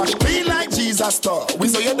can't wash clean like Jesus store. We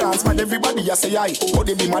saw you dance, but everybody you say aye. But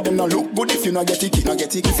they be mad, them no look good if you no get it.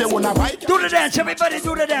 If you wanna bite, do the dance, everybody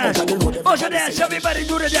do the dance. Bust the dance, everybody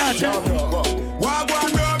do the dance.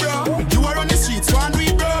 Wagwan, bro. You are on the streets, one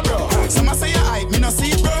read, bro. Some a say you hype, me no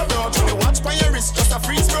see it, bro. Try to watch by your wrist, just a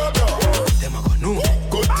freeze, bro. Them a go no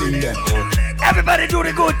good thing, them. Everybody do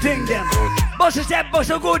the good thing, them. Bust a step,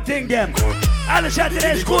 bust a good thing, them. All the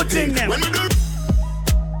Saturdays, good thing, them.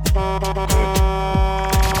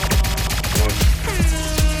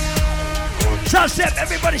 Start step,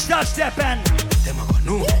 everybody start stepping. Them a go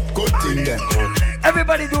no good thing, them.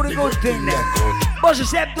 Everybody do the good thing, them. Bust a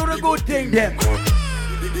step, do the good thing, them.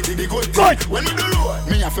 The good thing. When we do road,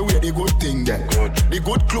 me have to wear the good thing them. The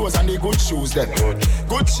good clothes and the good shoes them.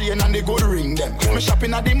 Good chain and the good ring them. Me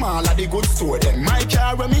shopping at the mall at the good store them. My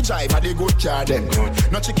car when me drive at the good car them.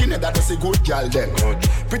 No chicken head that does a good gal them.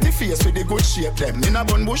 Pretty face with the good shape them. In a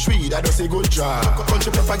bun bush weed that does a good draw.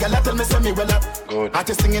 Country pepper gal tell me say me well up.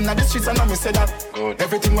 Artist singing at the streets and now me say that.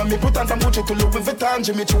 Everything when me put on from Gucci to Louis Vuitton,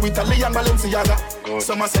 Jimmy Choo, Italy and Balenciaga.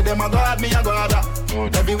 Some a say them a god, me a god.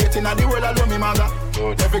 Every waiting at the world alone me maga.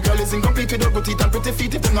 Every girl is incomplete with her good teeth and pretty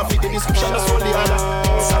feet. If they not fit the description, that's all the other.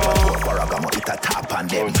 Salvatore Ferragamo, it a tap on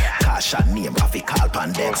them. Cash and name, have a call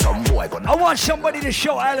on them. Some boy gonna. I want somebody to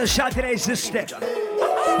show Island Saturdays this step.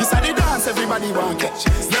 This are the dance everybody want catch.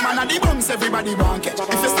 Them and the bumps everybody want catch. If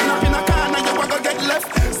you stand up in a corner, you gonna get left.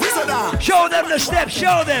 Show them the step,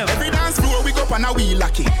 show them. Every dance floor we go up and now we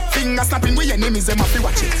lucky. Finger snapping with enemies, them have to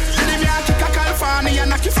watch it. Enemy a kick a California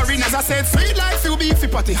and a kick foreigners. I said sweet like few beefy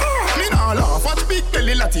patty. Me nah laugh, watch big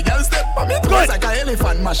belly latty. Girl step on me toes like a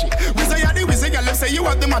elephant mashy. We say you the wizard, girl say you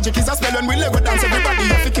have the magic. Is a spell when we Lego dance. Everybody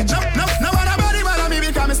have to jump. No matter body, but me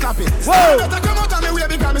become me snapping. Whoa. Better come out and me way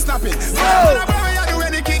become me snapping. Whoa.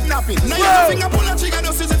 Kidnapping. Now you finger pull a trigger,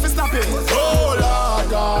 no scissors for snapping. Oh Lord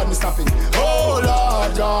God, me snapping. Oh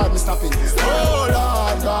Lord God, me snapping. Oh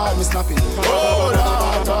Lord God, me snapping. Oh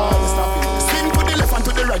Lord God, me snapping. Swing to the left and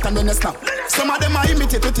to the right and then they snap. Some of them are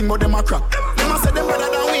imitate the thing, but them are crap. Them a say them better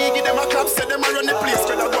than we, give them a clap. Say them a run the place,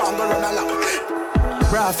 straight up go and go run a lap.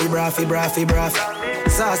 Braffy, braffy, braffy, braffy.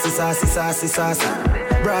 Sassy, sassy, sassy, sassy.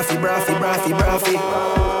 Braffy, braffy, braffy, braffy.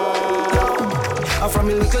 I from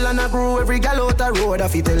me little and I grew every gal out the road.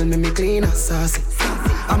 If you tell me clean and sassy.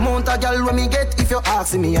 Amount of girl when me get, if you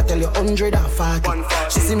ask me, I tell you 140.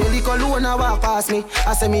 She see me lick alone and walk past me.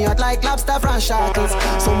 I say me hot like lobster from Sharkles.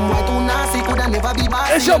 Some white too nasty coulda never be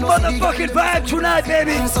bossy. It's your motherfucking vibe tonight,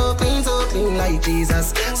 baby. I'm so clean like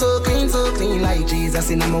Jesus. So clean like Jesus.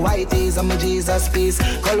 In my white tees, I'm a Jesus piece.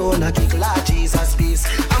 Cologne a kick like Jesus piece.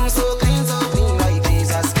 I'm so clean like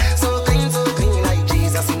Jesus. So clean like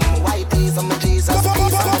Jesus. In my white tees, I'm a Jesus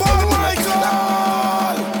piece.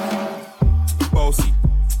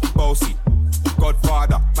 Bossy,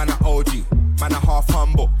 Godfather, man a OG, man a half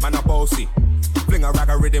humble, man a bossy. Fling a rag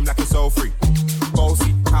a rhythm like it's all free.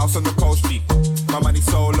 Bossy, house on the coast G. My money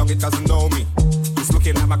so long it doesn't know me. It's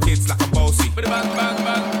looking at my kids like I'm bossy.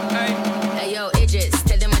 Hey yo, Idris,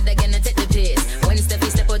 tell them what they're gonna take the piss. When Steffi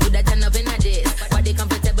step out, do that turn up in a dish. Body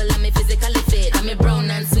comfortable, I'm physically fit. I'm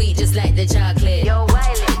brown and sweet, just like the chocolate. Yo,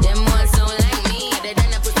 Wiley, them ones don't like me. They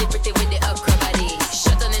done a pussy pretty with the upcrow body.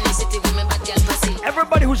 Shut on in the city with me bad girl pussy.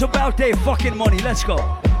 Everybody who's about their fucking money, let's go.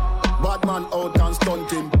 Bad man out and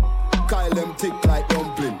stunting. Kyle them tick like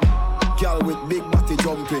dumpling. Girl with big body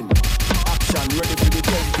jumping. Action ready for the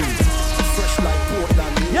pumping. Fresh like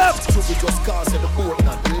Portland. Yep. Trouble just cars at the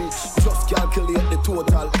Portland. Just calculate the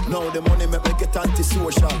total. Now the money make me get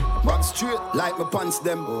antisocial. Back straight like my pants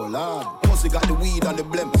them. Oh lord. Pussy got the weed and the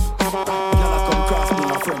blem. Girl I come cross me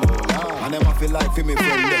my friend. Oh lord. And them I feel like for me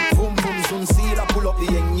friend them. Boom boom soon see I pull up the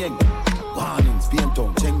yeng yeng. Warnings, being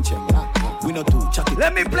tongue, cheng cheng. We not too chatty.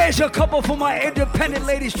 Let me place a couple for my independent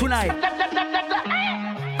ladies tonight.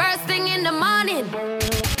 First thing in the morning,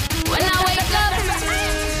 when I wake up,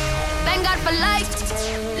 thank God for life.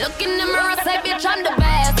 Look in the mirror, say bitch I'm the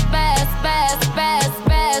best.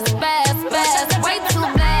 Way too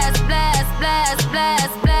blessed.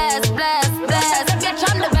 Bitch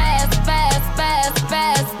I'm the best.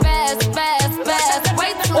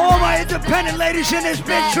 Way too all my independent ladies in this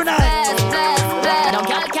bitch tonight. Don't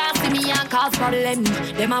girl can't see me and cause problem.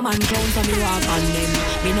 Them a man clown so me walk on them.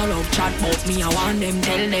 Me no love chat but me I want them.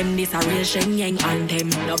 Tell them this a real Shen Yang anthem.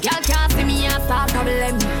 No girl can't see me and start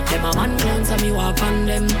problem. Them a man clown so me walk on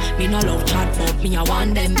them. Me no love chat but me I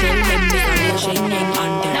want them. Tell them this a real Shen Yang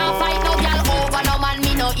anthem. Now fight no girl over no man,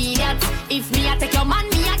 me no idiot. If me I take your man,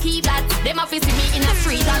 me I keep that. Them a see me in the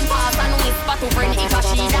street and pass and whisper to friend if I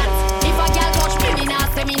she that. If a girl touch me, me nah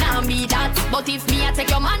say me nah be that. But if me I take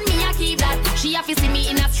your man, me I keep that. She a see me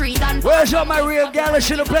in the street and where's all my real gals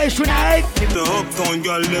in the place tonight? The uptown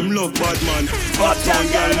girl them love bad man. Uptown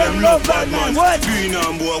girl them love bad man. What? Green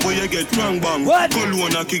and boy where you get wrong bang. What?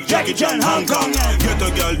 Cologne a kick Jackie Chan Hong Kong. Get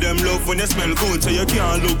a girl them love when they smell good, so you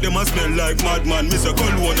can't look them a smell like madman. Miss a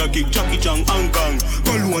Cologne a kick Jackie Chan Hong Kong.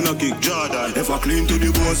 Cologne a kick Jordan. If I clean to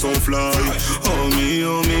the bone so fly. Oh me,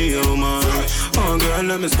 oh my. Oh girl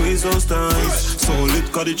let me squeeze those thighs. So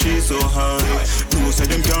lit 'cause the cheese so high. No say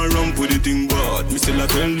them can't run with the thing, but me still I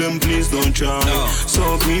tell them please don't try.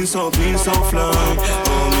 So clean, so fly.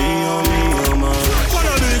 Oh me, oh my. What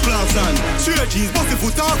are the claps and straight cheese, bust the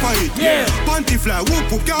foot off of it. Yeah. Panty fly,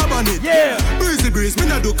 whoop carbon it. Yeah. Breeze, me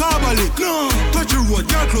not do carbolic. No. Touch the road,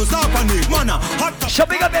 girl close up on it. Man, hot. So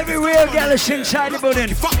big up every real gal inside the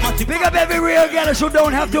building. Big up every real gal who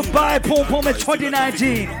don't have to buy Pum Pum in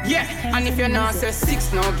 2019. Yeah, and if you're not say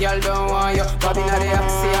 6, no girl don't want you. Bobby not the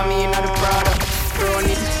Axie, I mean not the Prada.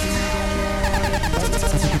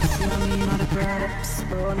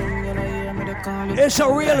 It's a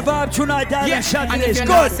real vibe tonight, down in Saturday. It's good. And if you're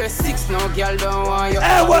not say 6, no girl don't want you.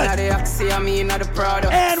 And what? Bobby not the Axie, I mean not the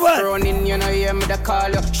Prada. And what? Running, you know, hear me the call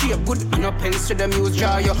you. She a good and no pens to the muse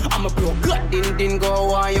draw you. I'm a pro, good, didn't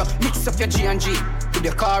go on you. Mix up your G and G with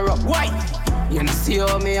the car up. Why? You know see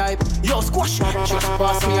how me hype. Yo squash, just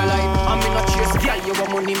pass me a light. I'm in a chase, girl, you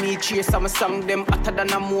want money me chase. I'm a song them hotter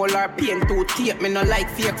than a molar. Pain to tape, me no like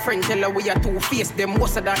fake friend. Tell her we are two-faced, them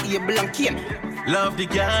worse than Abel and Cain. Love the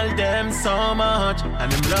girl them so much,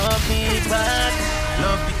 and them love me back.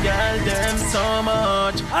 Love the girl them so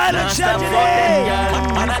much. I don't shut it in.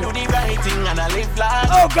 And I do the right thing and I live like.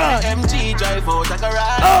 Oh God. MG drive out like a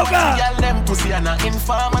ride. Oh God. Girl them pussy and I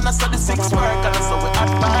inform and I saw the 6 work and I saw we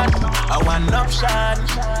act bad. I want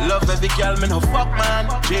option. Love every girl me no fuck man.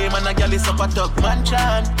 Dream and a girl is up a talk man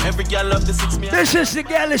chan. Every girl love the 6 me. This is the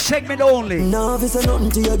girl segment only. Now if it's a nothing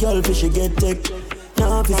to your girl, fish she get tech.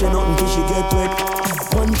 Now if it's a nothing to she get wet.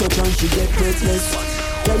 One touch and she get breathless.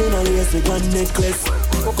 Girl in a lace with one necklace.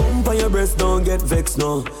 Come by your breast, don't get vexed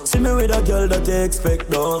now. See me with a girl that you expect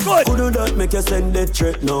now. Couldn't that make you send that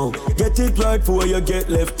threat now? Get it right before you get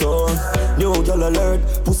left on. New girl alert,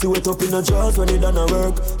 pussy wet up in a jaws when it done a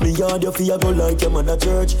work. Me yard your fear go like your mother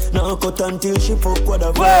church. Now cut until she fuck what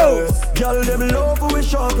a verse. Girl them love we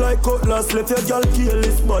sharp like cutlass. Left your girl kill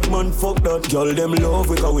this bad man, fuck that. Girl them love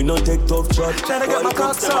we cause we not take tough chat. Tryna get my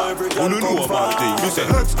cocks up. You know about thing, you say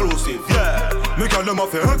exclusive, yeah. Me call them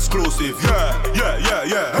off exclusive,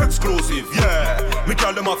 yeah, exclusive, yeah. Me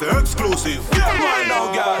call them off exclusive, yeah. Right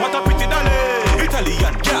now, girl, what a pretty dolly,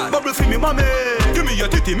 Italian girl, bubble for me, mommy. Give me your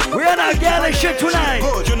titty, me. We're not gala shit tonight.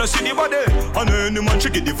 Oh, you know see the body, and any man she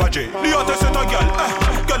get the vagin. The other set a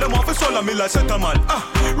girl, girl them off a swallow me like set a man.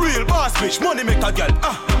 Real boss bitch, money make a girl.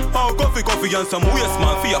 Oh, coffee and some waste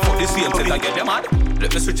man fear for the same thing I get them mad.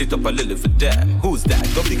 Let me switch it up a little for them. Who's that?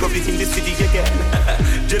 Coffee in the city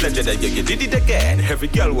again. Jella, yeah, you did it again. Every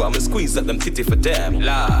girl want me squeeze up them titty for them.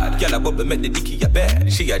 Lord, girl, I bubble make the dicky a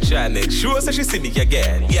bed. She a try make sure so she see me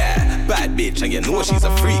again. Yeah, bad bitch, and you know she's a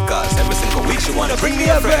freak. Cause every single week she wanna bring me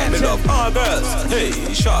a friend. Me love all girls, hey,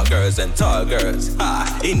 short girls and tall girls.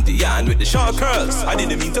 Indian with the short curls. I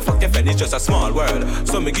didn't mean to fuck your friend, it's just a small world.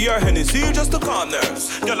 So me give her Hennessy just to calm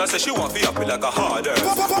nerves. Girl, I say she want me up me like a harder.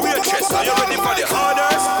 We a chest, are you ready for the harders?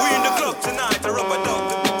 We in the club tonight to rub a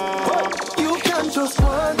dub. You can't just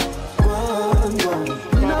one.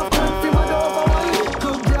 Enough time for my over one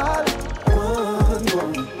little girl.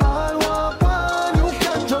 One. I'll walk one. You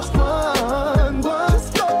can't just one.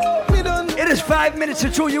 Just go. We done. It is 5 minutes to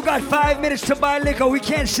 2. You got 5 minutes to buy liquor. We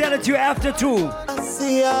can't sell it to you after 2.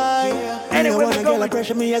 See I. Anyway, wanna girl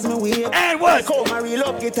pressure me as me wake. And what? Call my real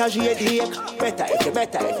up guitar, she a dick. Better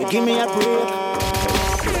if you give me a break.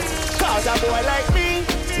 Cause a boy like me,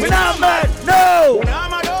 we not mad, no. We not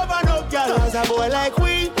mad over no girl. Cause a boy like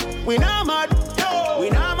we not mad, no. We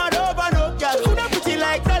not mad over no girl. Coulda pretty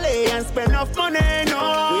like Calais and spend enough money,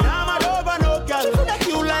 no. We not mad over no girl. Coulda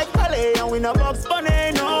cute like Calais and we no box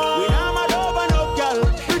money, no. We not mad over no girl.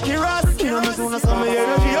 Ricky Ross, you know me soon as some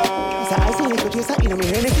energy up. So I see little chaser in me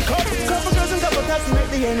energy cup. Couple girls and couple taxi make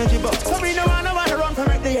the energy buck. So we no wanna run to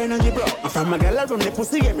make the energy bro. From a girl from the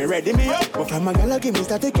pussy get me ready me up. But from a girl give me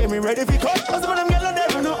start to get me ready for cut. Cause some of them girls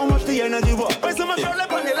never know how much the energy was. When some of them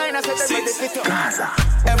girls on the line I said they ready for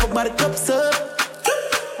cut. Everybody cups up.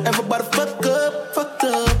 Everybody fuck up.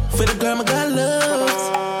 For the girl my girl loves.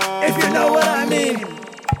 If you know what I mean.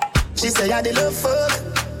 She say I the love fuck.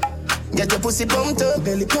 Get your pussy pumped up,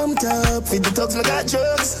 belly pumped up. Feed the talks, me got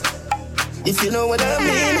drugs. If you know what I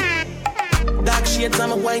mean. Dark shades on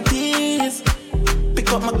my white tees.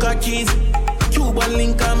 Pick up my car keys. Cuban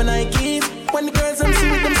link on my Nikes. When the girls I'm see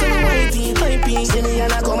with them some whitey, my piece. See me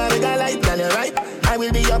and I come and make a light, girl, you're right. I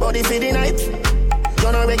will be your body for the night.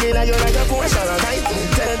 You're not regular, you're like a Porsche or a kite.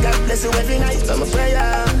 Tell God bless you every night, I'm a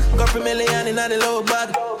prayer. Couple million in the low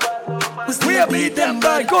bag. We a beat them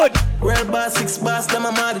bad, good. Real boss, 6 boss, them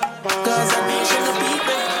a mad. Cause I nation the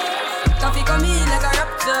people. Coffee come in like a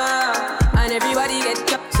raptor, and everybody get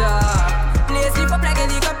captured. Play sleep up like a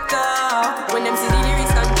helicopter, when them see the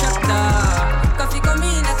lyrics contractor. Coffee come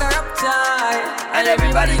in like a raptor, and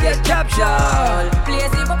everybody get captured. Play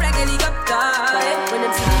sleep up like a helicopter, when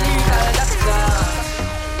them see the lyrics contractor.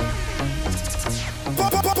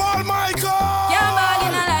 Paul Michael. Can't ball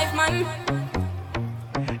in a life, man.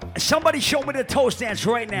 Somebody show me the toast dance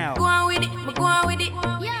right now. Go on with it, go on with it.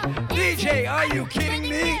 DJ, are you kidding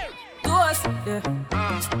me? Toast, yeah.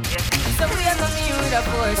 So we are coming with a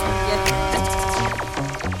force, yeah.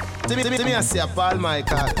 To me, I say Paul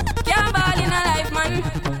Michael. Can't ball in a life, man.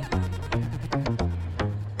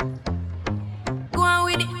 Go on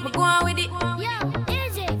with it, go on with it.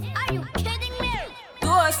 Are you kidding me?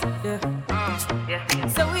 Toast, yeah.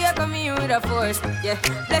 So we are coming with a force, yeah.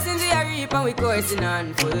 Blessings we are reap and we coursing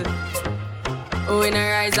on full. Oh, we no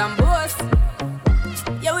rise and boast.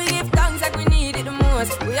 Yeah, we give thanks like we need it the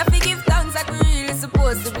most. We have to give thanks like we really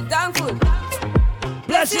supposed to be thankful.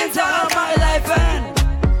 Blessings are my life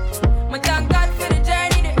and my thank God for the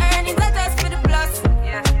journey, the earnings are just for the plus.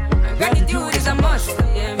 Yeah, and gratitude is a must.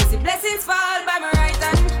 Yeah, we see blessings fall by my right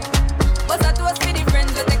hand. But I toast for the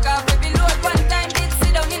friends that take off every load. One time did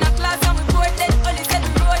sit down in a class and we board then only set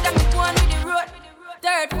the road and we go on with the road.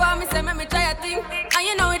 Third form, me say me try a thing, and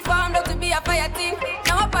you know it formed up to be a fire thing.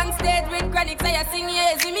 Now up on stage with chronics, I sing,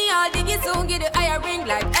 yeah, see me all diggy soon, get the higher ring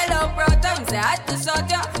like hello, brother. Me say I had to shot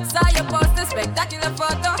ya, saw your poster, spectacular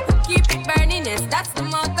photo. Keep it burning, yes, that's the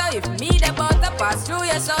motto. If me the butter pass through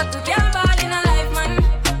your shot to can't ball in a life, man.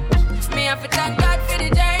 Me have to thank God for the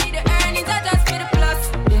journey, the earnings are just for the plus.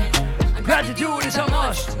 Yeah, and gratitude is a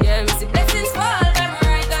must. Yeah, me see blessings fall by my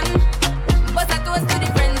right hand. But I toast to the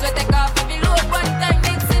friends we take off every load. One time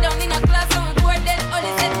they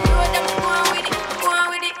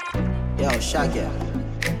Shaggy.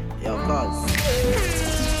 Yo, cuz.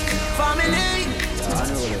 Family.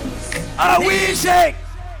 We say.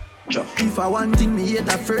 If I want thing, me hate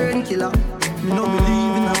a fern killer. Me no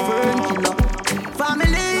believe in a fern killer.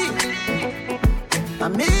 Family.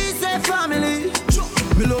 And me say family.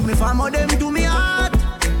 Me love me family, them to me heart.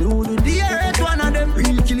 Me who do the earth, one of them.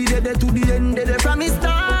 Real kill it, they to the end, they from me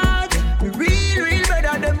start. Me real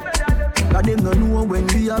better them. Cause them no know when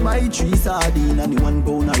we a buy 3 sardine and the 1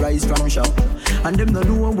 pound of rice from shop. And them no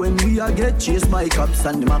know when we a get chased by cops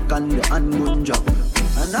and the mac and the handgun job.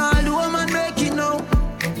 And all the woman make it now.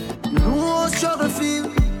 No struggle feel.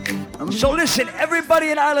 So listen,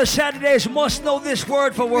 everybody in Isle of Saturdays must know this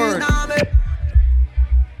word for word.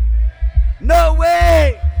 No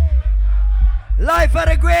way! Life are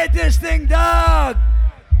the greatest thing, dog.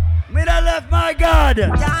 Me that left my God.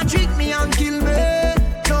 Can't trick me and kill me.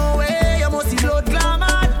 No way, you must see blood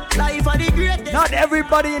glamour. Life are the greatest. Not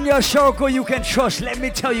everybody in your circle you can trust. Let me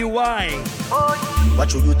tell you why. What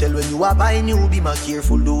should you tell when you are buying new? Be more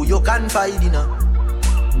careful, though you can't find dinner.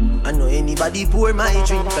 I know anybody pour my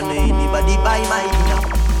drink, I know anybody buy my dinner.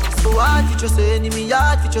 So hard for just an enemy,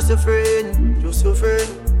 hard for just a friend. Just a friend.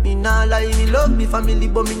 Me nah lie, me love me family,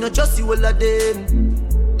 but me not just see all of them.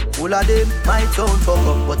 All of them might sound fuck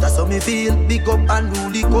up, but that's how me feel. Big up and rule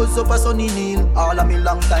the cause up a sunny kneel. All of me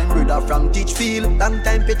long time brother from Teachfield. Long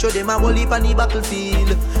time picture them a whole heap on the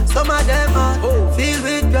battlefield. Some of them are filled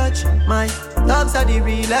with grudge. My dogs are the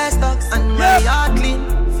realest dogs. And my heart clean,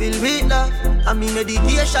 filled with love. And me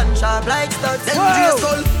meditation sharp like studs. Them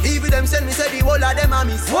soul, even them send me say the whole of them a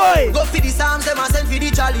miss. Go for the psalms, them a send for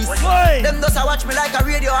the chalice. Them just a watch me like a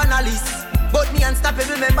radio analyst. But me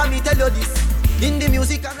unstoppable, remember me tell you this. In the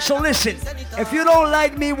music. So listen, if you don't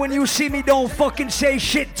like me when you see me, don't fucking say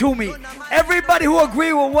shit to me. Everybody who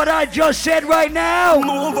agree with what I just said right now,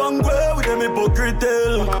 move and go with them hypocrite.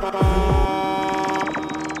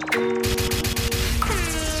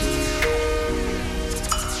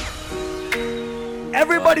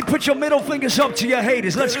 Everybody put your middle fingers up to your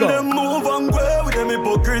haters. Let's go. Them move and go with them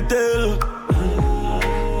hypocrite.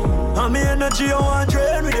 And me energy I want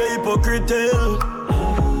drain with the hypocrite.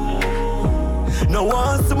 Now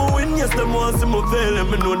once them win, yes, them once them fail. And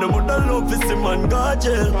me know them would love this man God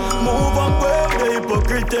jail. Move and go with the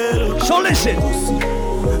hypocrite. So listen.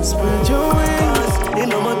 Spread your wings. It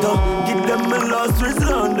no matter. Give them my last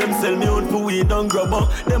resort. Them sell me out for weed and grabber.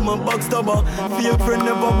 Them a backstabber. Fear friend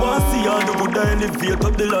never want see all the good elevate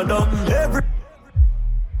up the ladder.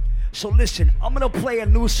 So listen, I'm gonna play a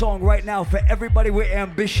new song right now for everybody with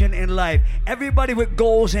ambition in life. Everybody with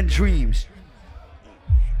goals and dreams.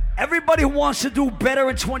 Everybody who wants to do better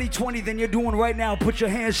in 2020 than you're doing right now, put your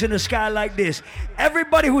hands in the sky like this.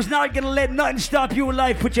 Everybody who's not gonna let nothing stop you in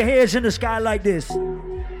life, put your hands in the sky like this. Hey,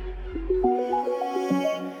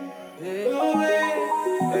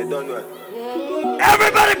 don't do it.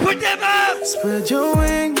 Everybody put them up! Spread your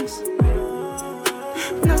wings.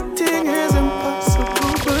 Nothing is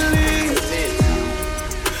impossible, believe.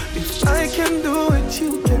 If I can do it,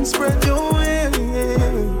 you can spread your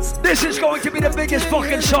wings. This is going to be the biggest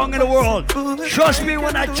fucking song in the world. Trust me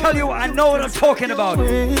when I tell you I know what I'm talking about.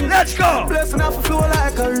 Let's go!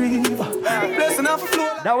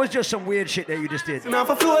 That was just some weird shit that you just did. Hey,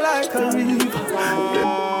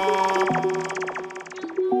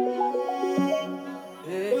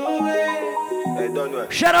 don't do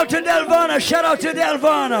it. Shout out to Delvana, shout out to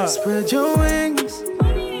Delvana. Spread your wings.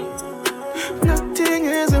 Nothing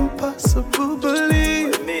is impossible,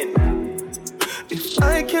 believe. If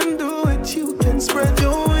I can do it, you can spread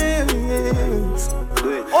your wings.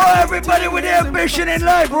 Oh, everybody with ambition in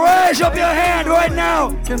life, raise up your hand right now.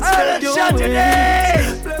 Island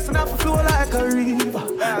Saturday. Blessing off a flow like a river.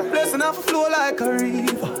 Blessing off a flow like a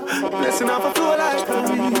river. Blessing off a flow like a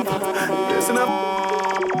river. Blessing off.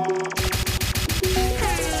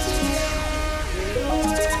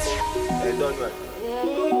 Hey, don't do it.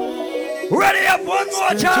 Ready up one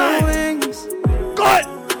more time. Good.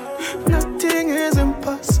 Nothing is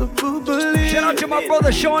impossible, believe. Shout out to my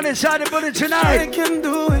brother Sean inside the building tonight. I can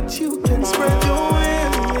do it, you can spread your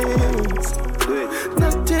wings.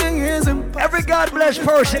 Nothing is impossible. Every God blessed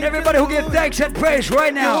person, everybody who give thanks and praise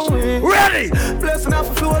right now. Ready? Blessing off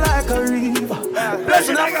a flow like a river.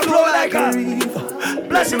 Blessing off a flow like a river.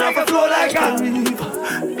 Blessing off a flow like a river.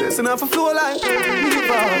 Blessing off a flow like a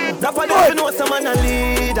river. That one you know someone a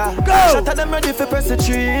leader. Go. Shut them ready for press the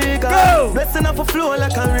trigger. Go. Blessing off a flow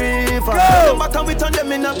like a river. Go. Come back and we turn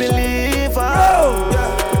them in a believer. Go.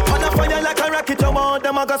 Yeah. On a fire like a rocket it, you want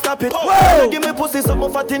them, I gotta stop it. Whoa. Give me pussy,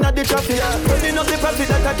 some fat in the traffic. Running up the profit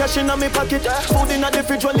that I cash in my pocket. Food in the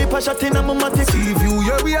fridge, only pass shot in my matic. See you,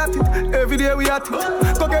 yeah, we at it. Every day we at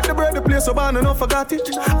it. Go get the bread, the place, so man, and don't forget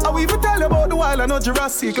it. I will even tell you about the wild, I know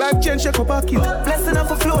Jurassic. Like change, shake up pocket. Blessing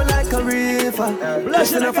off a flow like a river.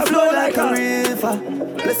 Blessing off a flow like a river.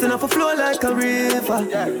 Blessing off a flow like a river.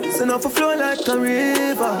 Blessing off a flow like a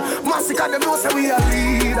river. Massacre them know say we a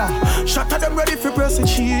leader. Shut at them ready for pressing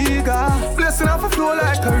trigger. Blessing off a flow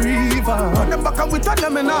like a river. On them back and we tell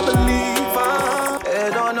them and I believe. They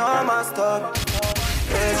don't know my story.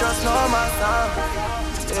 They just know my sound.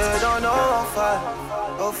 They don't know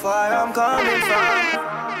how far I'm coming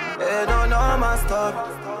from. They don't know my story.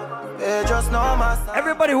 They just know my sound.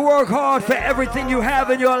 Everybody who work hard for everything you have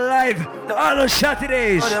in your life. All the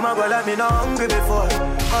Saturdays. Oh, them a go let me not hungry before.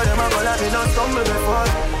 Oh, them a go let me not stumble before.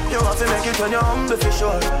 You have to make it when you're humble for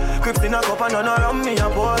sure. Crips in a cup and none around me a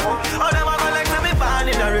pour. Oh, them a go like me born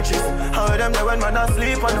in the riches. How them there when man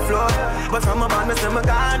asleep on the floor. But from a man me say me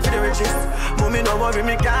gone for the riches. Mommy no worry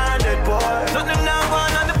me can't dead poor. Nothing now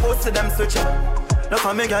gone on the post to them switch up. No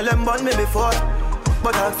for me girl them born me before.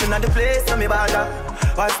 But I've seen at the place so me bother.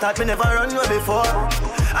 Why start me never run no before.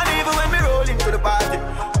 And even when me roll into the party,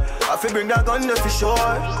 I feel bring that gun for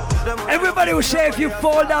sure. Everybody will say if you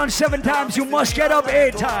fall down 7 times, you must get up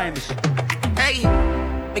 8 times. Hey,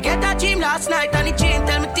 me get that dream last night and the dream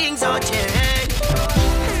tell me things out change.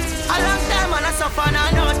 A long time and I suffer and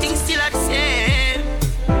I know things still are the same.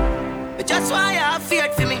 But just why I have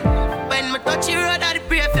feared for me. When me touch the road, I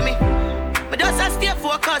pray for me. But just I stay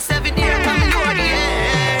focused every day, coming over the end.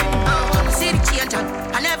 See the change and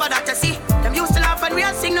I never that to see. Them used to laugh and we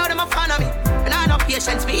all sing, now them a fan of me. And I have no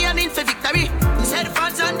patience, me aiming for victory. You said the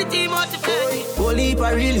fans on the team motivate me. Holy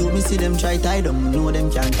for real, me see them try tie them. Know them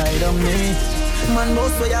can't tie them, me. Man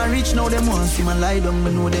boss where you reach, now them want see man lie them.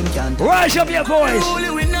 But know them can't. Rise up your voice. Holy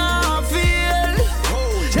we not feel.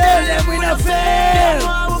 Tell them we not fail.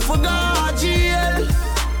 Them we forgot jail.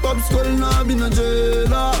 Bob Skull now be no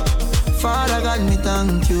jailer. Father God, me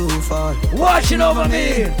thank you for watching over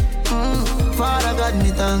me. Father God,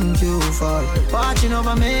 me thank you for watching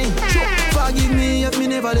over me. Forgive me if me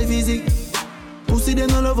never the physic. Pussy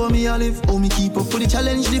them all over me, I live. Oh, me keep up with the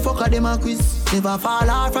challenge, the fucker them a quiz. Never fall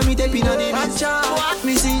out from me, take me no damage. What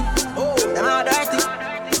me see? Them are dirty.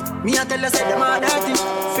 Me a tell you, say them are dirty.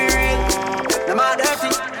 For real, them are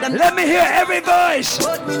dirty. Them let me hear every voice.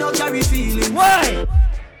 But me no carry feeling. Why?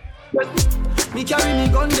 Me carry me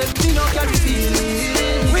gun them, me no carry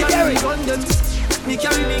feeling. Me carry me gun them, me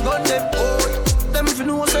carry me gun them. Oh, them if you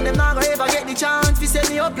know so them not gonna ever get the chance to set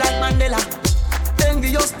me up like Mandela.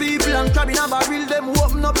 Envious people and crab in a barrel, them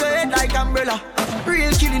open up your head like umbrella.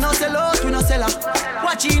 Real killing no sell out, we no sell her.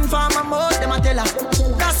 Watching for my mouth, them a tell her.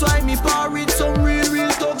 That's why me par with some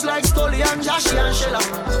real thugs like Stolly and Joshy and Shella.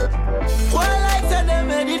 Why like say them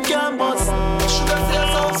head it can't bust. Should I say a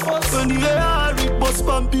sounds first? When the air it bust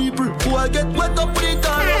from people who I get wet up with the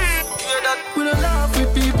chorus. Hear that? We don't laugh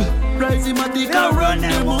with people. Rising my dick and run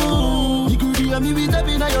them home. You could hear me with a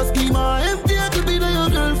pin of your schema. Empty to be your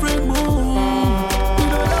girlfriend move. We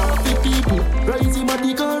don't laugh with people. Rising my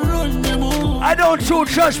dick and run them home. I don't too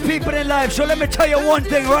trust people in life, so let me tell you one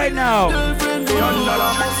thing right now.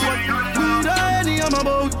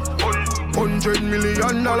 $100 million. Fuck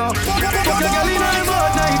a girl in a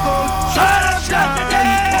fortnight.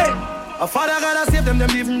 A father gotta save them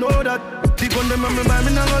even know that. The gun them and me buy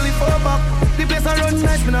me not only 4 back. The place I run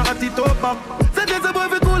nice, me not at it up back. Say there's a boy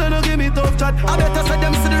fi cool and no give me tough chat. I better say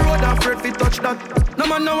them see the road and afraid fi touch that. No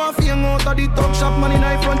man now want fi hang out of the top shop. Man in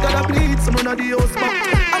the front of the bleed, some run of the house back.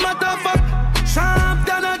 I'm a tough fuck, sharp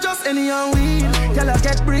than a just any and weed. Y'all a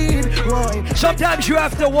get breed, boy. Sometimes you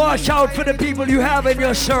have to watch out for the people you have in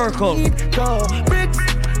your circle. Go bricks,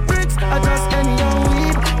 I just any and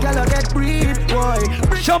weed. Y'all a get breed, boy.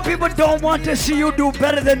 Some people don't want to see you do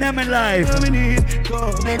better than them in life.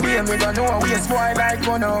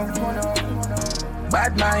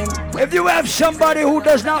 Bad mind. If you have somebody who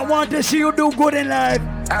does not want to see you do good in life,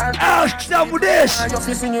 ask them this. I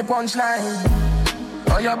just sing a punchline.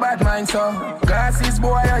 Oh, your bad mind, so glasses,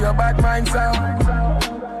 boy, oh, your bad mind, so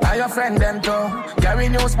are your friend them too? Carry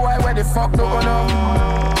news, boy, where the fuck do you know?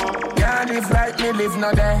 Can't live like me, live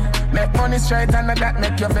no day. Make money straight and that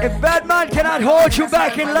make you pay. If bad man cannot hold you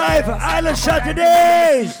back in life, Island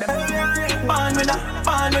Saturdays. Born with a,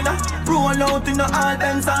 roll out in the all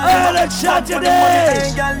them Island Island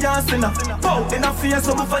Saturday. Girl, you're sinner. In a face,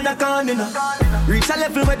 so before you can in. Reach a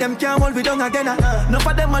level where them can't hold we down again. Enough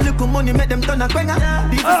of them a look money, make them turn a quenga.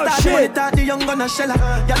 Start money, talk the young gonna shella.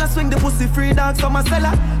 Y'all swing the pussy free dogs from a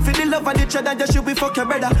cellar. Feel the love of the cheddar, just should be fuck your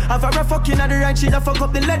brother. Have a fucking at the right, she just fuck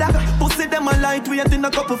up the leather. Pussy them a light, we ain't in a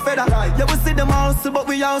couple feather. Yeah, we see them house, but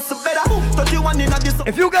we also better. 31 in a this.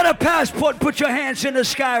 If you got a passport, put your hands in the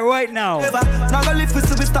sky right now. Now go live for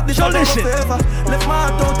so we stop the so listen. Left my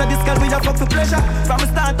heart out of this girl, we a fuck for pleasure. From the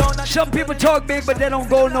start out. Some people talk big, but they don't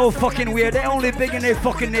go no fucking weird. They only big in their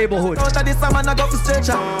fucking neighborhood. Out of this man, I go for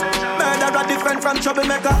stretcher. Murderer different from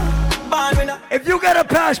troublemaker. If you got a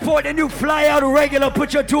passport and you fly out regular,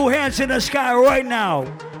 put your two hands in the sky right now.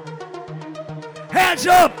 Hands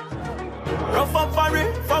up! Rough up for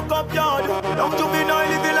it, fuck up yard. Young juvenile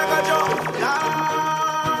living like a job.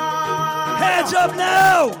 Hands up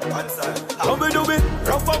now! How we do it?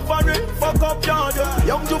 Rough up for it, fuck up yard.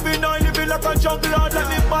 Young juvenile living like a jungle. Let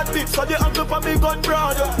me bad bitch, so the angle for me gun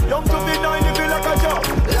broad. Young juvenile living like a job.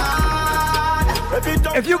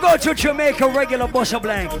 If you go to Jamaica, regular Bossa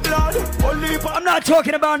Blank. I'm not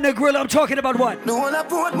talking about Negril, I'm talking about what? The one I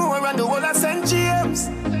put more and the one I St. James.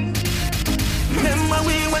 Remember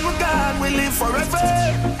when we're gone, we live forever.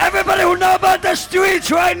 Everybody who know about the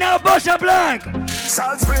streets right now, Bossa Blank.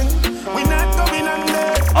 Salt Spring, we not going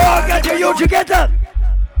under. Oh, I got you together.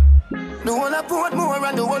 The one I put more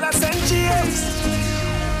and the one I St. James.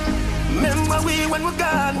 Remember when we're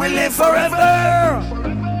gone, we live forever.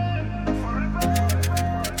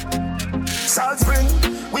 Salt Spring,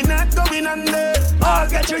 we not going under. I'll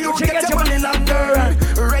get you to get your money longer.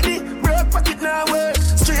 Ready, break pocket now,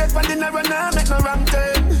 straight from the narrow now, make no wrong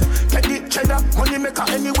turn. Take the cheddar, money maker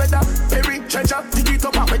any weather. Perry treasure, dig it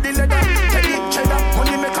up with the leather. Take the cheddar,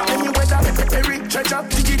 money maker any weather. Perry treasure,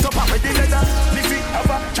 dig it up with the leather. Live it,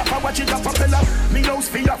 have a chopper, watch it up, propeller. Me house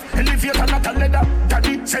feel off, elevator not a leather.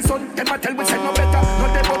 Daddy say son, them a tell we say no better.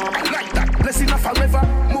 No they but I like that, blessing of forever.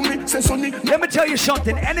 Mummy say sonny. Let me tell you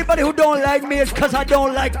something. Anybody who don't like me is cause I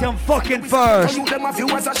don't like them fucking first. You them a few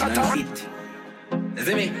as a shatter.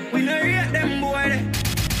 See me? We no rate them boy.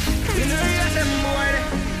 We no rate them boy.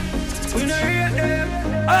 We no rate them.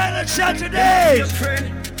 Island Saturday.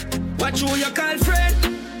 Watch who you call friend.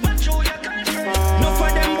 Watch who you call friend. No for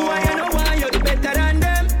them boy, you know why you better than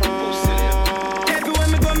them. Everywhere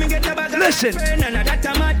me go, me get a bag of listen. Friend, and that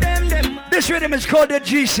time I them. This rhythm is called the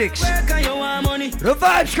G6. The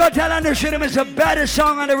Vibes Cartel and this rhythm is the baddest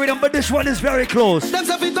song on the rhythm, but this one is very close. Them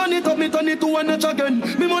say fi turn it up, me turn it to one notch again.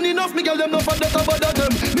 Me money enough, me girl them no for that about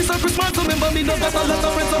them. Me say Christmas, remember me no got a lot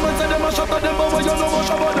of friends. Someone say them a shot at them, but you know much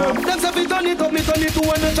about them. Them say fi turn it up, me turn it to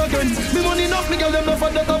one notch again. Me money enough, me girl them no for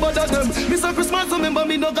that about them. Me say Christmas, remember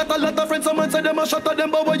me no got a lot of friends. Someone say them a shot at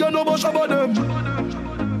them, but you know much about them.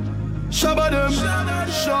 Shabba them,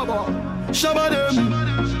 shabba them.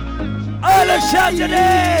 Island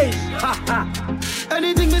Saturday.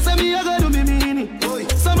 Anything me say me, I go do me mean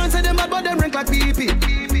it. Someone say them bad, but them rank like pee-pee.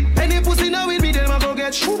 Any pussy now with me, them a go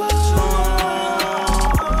get shuba. Well,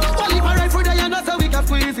 if I ride for the end, that's how we can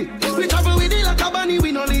squeeze it. We travel with it like a bunny,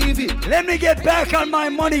 we no leave it. Let me get back on my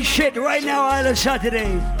money shit right now, Island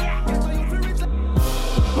Saturday.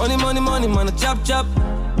 Money, money, money, man, a chop, chop.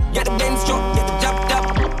 Get the Benz truck, get the chop,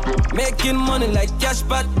 top. Making money like cash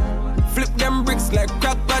pot. Flip them bricks like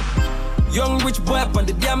crack pot. Young rich boy up on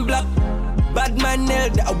the damn block. Bad man nail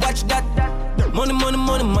that I watch that. Money, money,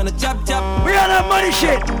 money, man, a chop, chop. We on that money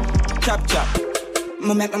shit. Chop, chop.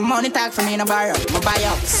 Me make my money talk for me no borrow. Me buy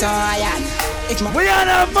up, so I am. We on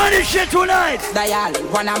that money shit tonight. Dial,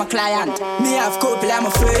 one of my client. Me have couple, I'm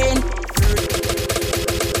a friend.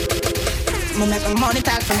 Me make my money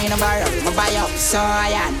talk for me no borrow. Me buy up, so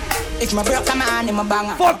I am. If my broke a man in my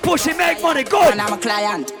banger. Fuck pussy, make money, go. One of my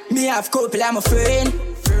client. Me have couple, I'm a friend.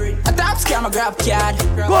 A top scam, a grab card.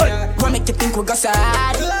 Good. Go make you think we go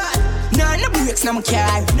sad. Nah, no breaks, no my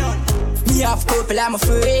car. Me have couple, I'm a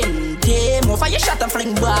friend. Yeah, more fire shot and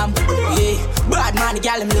fling bomb. Yeah, bad man, the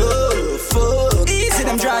gal him love. Fuck, easy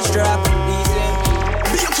them draws drop.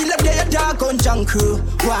 You kill up there, dog on junk crew.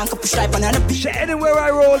 One couple stripe and a beat. So anywhere I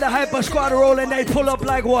roll, the hyper squad roll and they pull up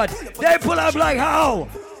like what? They pull up like how?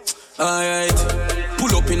 Alright,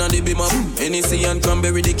 pull up in on the beam up. NEC and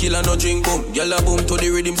cranberry, the killer no drink boom. Gyal a boom to the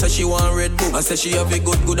rhythm, say she want red boom. I say she have a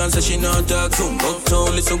good and say she not talk soon.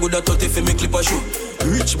 Uptown listen good at 30 for me clip a shoe.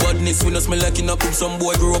 Rich badness, we no smell like in a cook. Some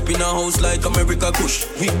boy grew up in a house like America Kush.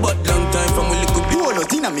 We bought long time from we little bit. Roll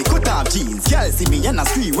out in me cut off jeans. Girl see me and a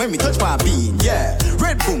scream when me touch my bean. Yeah,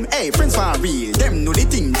 red boom, hey friends for real. Them know the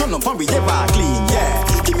thing, turn up and we ever clean.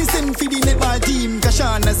 Yeah, give me send for the netball team.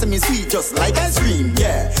 Kashana say me sweet just like ice cream.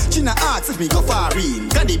 Yeah, China asks if me go for real.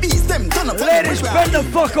 Got the beast, them turn up. Ladies, bend the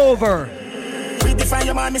fuck over. Pretty from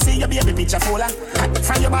your man, me see your baby picture fuller.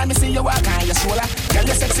 From your man, me see your walk on your shoulder. Girl,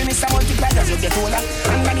 your sexiness a multiply as you get older.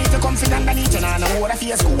 Underneath you comfy, underneath you nah no water. For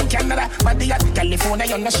your school, Canada, body at California,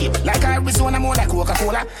 you're no shape. Like Arizona, more like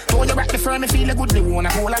Coca-Cola. Throw you back the firm, me feel a good, they wanna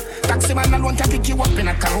hold her. Taxi man alone can pick you up in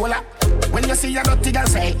a Corolla. When you see your dirty girl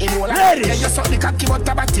say Ebola. Yeah, you suck the cocky but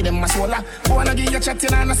a batty them a sola. Wanna give you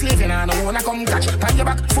chatting and a slaving and I wanna come catch. Pan your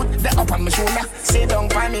back foot, the up on my shoulder. Sit down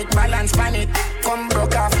pan it, balance pan it. Come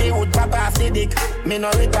broke off the wood, pop off the dick. Me no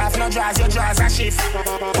rip off, no draws, your draws a shift.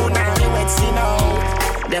 Put on the wet skin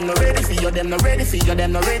out. Them no ready for you, them no ready for you,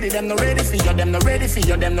 them no ready, them no ready for you, them no ready for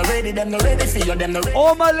you, them no ready, them no ready for you, them no ready.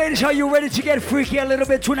 All my ladies, are you ready to get freaky a little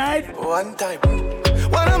bit tonight? One time.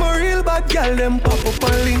 When I'm a real bad girl, them pop up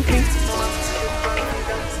and link me.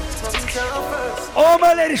 All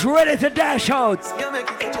my ladies ready to dash out.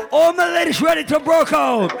 All my ladies ready to broke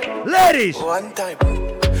out. Ladies. One time.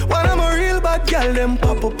 When I'm a real bad girl, them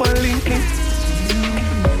pop up and link me.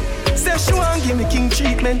 Say she want give me king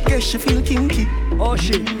treatment, guess she feel kinky. Oh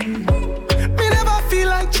shit. Me never feel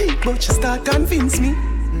like cheap, but she start convince me.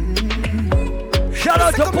 Shout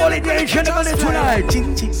out to Paulie Danger in the minute tonight.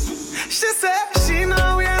 She said she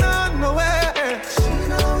know we're not nowhere. She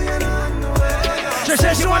know we're not nowhere. She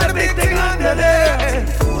said she want a big thing under there.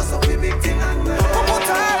 What's up with big thing under there? Put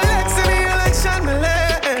her legs in the election, me lay.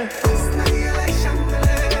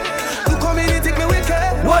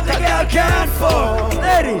 What the girl can for?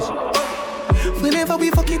 Ladies. Whenever we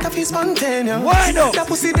fuck it up, it's spontaneous. Why not? That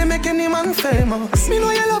pussy, they make any man famous. Me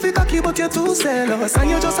know you love it cocky, but you're too zealous. And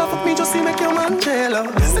you just have fuck me just to make your man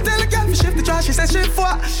jealous. I tell the girl, me shift the trash, she says shift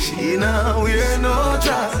for. She now wear no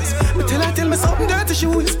dress. Me tell me something dirty, she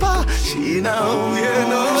whisper. She now wear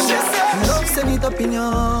no dress. Love send it up in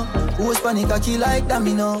you. Who's panic cocky like that,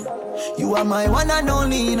 me know. You are my one and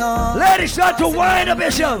only, you know. Ladies, start to wind up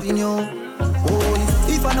yourself. Oh,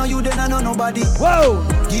 if I know you, then I know nobody. Whoa.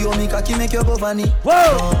 Give me cocky, make your bovani.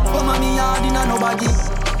 Whoa. Come on me hard in a nobody.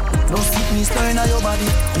 No sickness stirring in your body.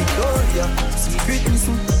 Victoria, secret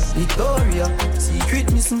mission. Victoria,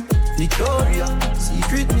 secret mission. Victoria,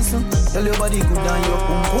 secret mission. Tell your body good and your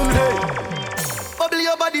pum pum hey. Bubble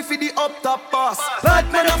your body for the up top boss.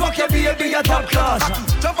 Bad man, fuck your baby, a top class.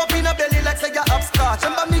 Jump up in a belly like say you're upstart.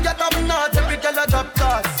 Remember me get up in heart, every girl a drop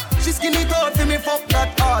class. She skinny out for me fuck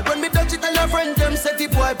that hard. When me touch it, tell your friend them set the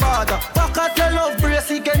boy father. Back at your love brace,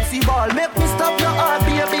 he can see ball. Make me stop your heart,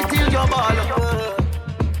 baby, till your ball.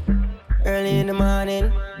 Early in the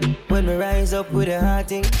morning, when we rise up with a heart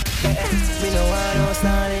thing, me no want no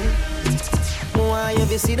starting. Me want you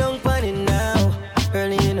to sit down on it now.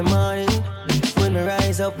 Early in the morning, when we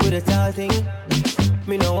rise up with a tall thing,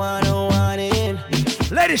 me no want no warning.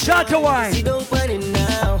 Ladies, start to wine. Sit down on it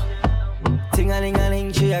now.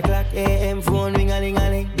 Ting-a-ling-a-ling, 3 o'clock a.m. phone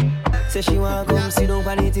ring-a-ling-a-ling. Say she want come sit down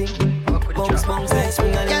on the thing. Bounce, bounce, like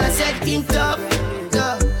swing-a-ling. Girl, I said think tough,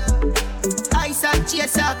 Ice and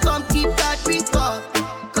chaser, come keep that drink up.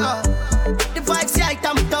 The vibes right,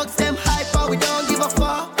 I'm thugs, them hyper, we don't give a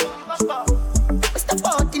fuck. Step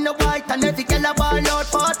out in the white and every girl a ball out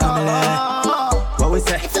for talk. What we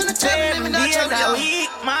say? If you're not traveling, me not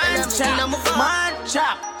traveling. Man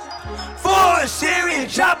chop. For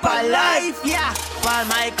serious chop a life. Yeah, Paul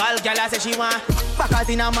Michael, girl, I say she want backers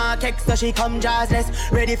in a market, so she come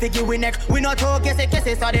jazzless. Ready for give we next. We not talk,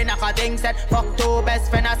 kisses, so they knock a thing set. Fuck 2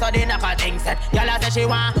 best friends, so they knock a thing set. Girl, I say she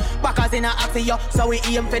want backers in a axio, so we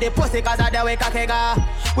aim for the pussy, cause of the way kakega.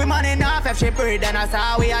 We man enough if she breathe and us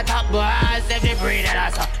how we a top boss if she breathe and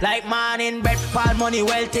us. Like man in bed, Paul money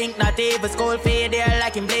well think, not even school fee there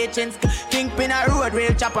like in bleaching. Kingpin a road,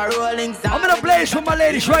 real chopper rolling. I'm gonna blaze for my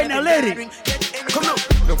ladies right now, lady. Come on.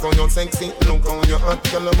 Look how you sexy, look how you hot.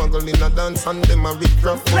 Girl a muggle in a dance and them a rip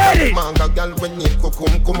rap. Lady. Manga girl when you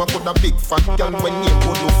come a could a big fat girl when you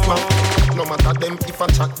go do fat. No matter them if I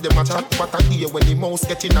chat, them a chat. What I hear when the mouse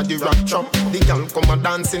get in a the rap trap. The girl come a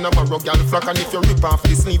dance in a barrow girl flock. And if you rip off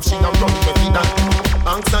the sleeve, she a run with that.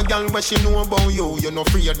 Ask a girl what she know about you. You no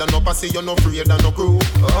afraid of no pussy, you no afraid of no crew.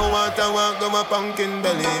 Oh, what I want go my pumpkin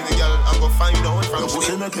belly. The girl I go find out from she.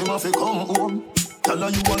 Pussy make him have to come home. Tell her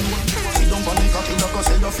you want one. Sit down on the cocky like a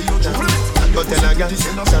seller for your job. Go tell her girl,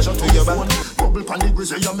 dash to your back. Bubble pan the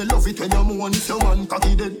grizzly, and me love it when you moan. If your man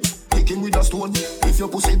cocky dead, kick him with a stone. If your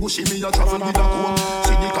pussy bushy, me a travel with a comb.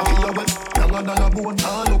 See the cocky a wet, longer than a bone.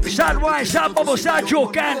 Start wine, start bubble, start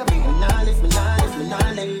joking.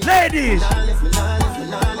 Ladies.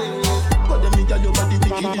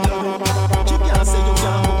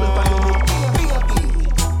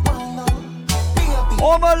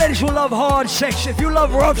 All my ladies who love hard sex, if you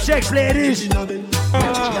love rough sex, ladies.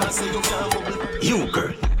 You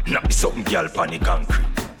girl, not be something girl pan the concrete.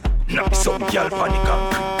 Not be something girl pan the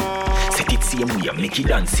concrete. Set it same way, make it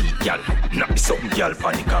dance it, girl. Not be something girl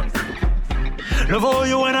pan the concrete. Love how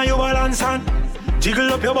you wanna you balance on.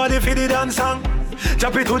 Jiggle up your body for the dance song.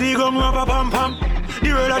 Chop it to the gong, rubber pam pam. The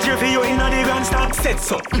world a cheer for you in a the grandstand. Set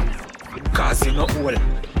so, cause you no hole.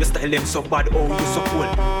 Your style them so bad, oh you so cool.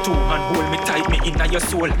 Two and hold me tight, me inna your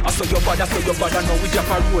soul. I saw your bad, now we jump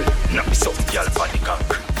a roll. Not be something girl pan the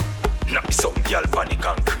concrete. Not be something girl pan the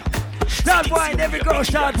concrete. Start wine, every girl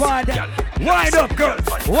start wine. Wind up, girl.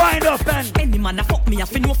 Wind up, and any man a fuck me, I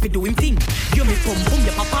fin know fi do him thing. You me pum pum,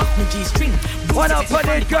 you pop off me G-string. One up on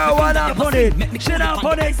it, girl, one up on it. Sit up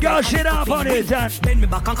on it, girl, sit up on it. Bend me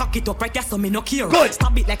back and cock it up right there so me no care. Good.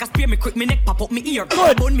 Stab it like a spear, me quick, me neck pop up me ear.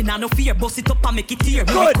 Good. Bone me nah no fear, bust it up and make it tear.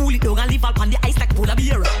 Good. Cool it down and leave all on the ice like polar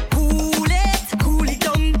beer. Cool it down. Cool it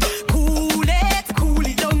down. Cool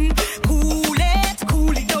it down.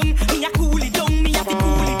 Me a cool it down, me a fi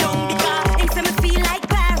cool it down. Because him say me feel like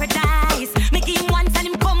paradise. Make him once and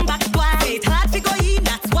him come back twice. It's hard fi go in,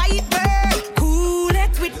 that's why it burn. Cool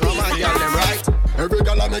it with me. Right. Every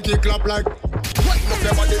girl I make it clap like. What no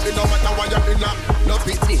never live in no matter what you're in now. No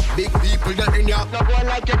pity, big people that in ya. No boy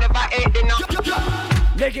like you never ate dinner.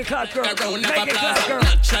 Make it clap, girl. Make it clap, girl.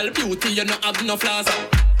 Natural beauty, you no have no flaws.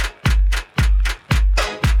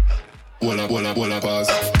 Walla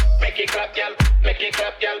pause. Make it clap, girl. Make it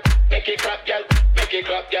clap, girl. Make it clap, girl. Make it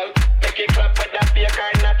clap, girl. Make it clap with that be a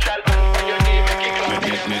kind natural. On your knee, make it clap.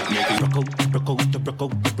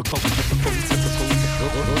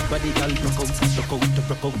 Body girl,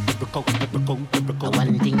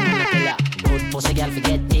 one thing I tell ya, good pussy girl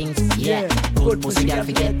forget things, yeah. Good pussy girl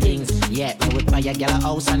forget things, yeah. I would buy a girl a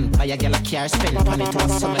house and buy a girl a car, spend money to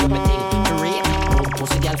some of them thing. Good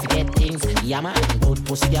pussy girl forget things, yeah man. Good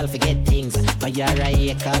pussy girl forget things, buy a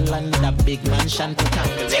acre and a big mansion to come.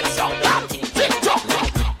 Tick tock, tick tock,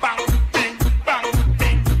 bang, bing, bang,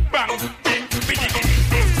 bing, bang, bing, bing,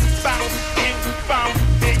 bing, bang, bing, bang,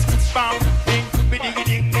 bing, bang, bing, bing,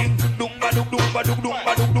 bing, bing.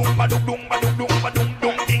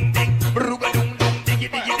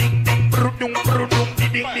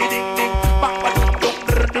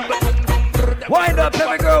 Wind up,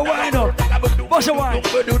 every girl, wind up. Bust a wine,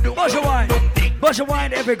 bust a wine, bust a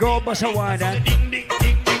wine, every girl, bust a wine.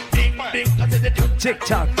 Tick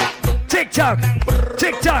tock, tick tock,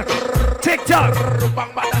 tick tock, tick tock.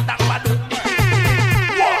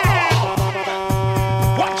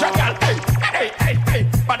 Watch a girl, hey,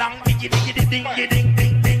 badang, diggy, ding,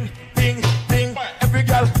 ding, every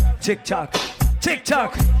girl. Tick tock, tick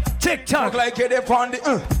tock, tick tock. Like it upon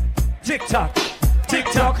the tick tock, tick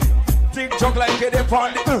tock, tick tock like it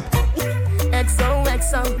upon the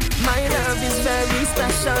XOXO, my love is very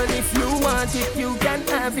special. If you want it, you can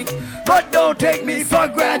have it. But don't take me for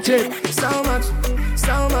granted. So much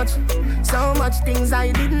things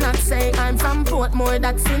I did not say. I'm from Portmore,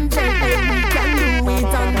 that's in J. And we can do it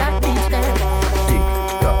on that beach there.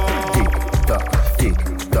 Tick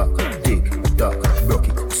tock, broke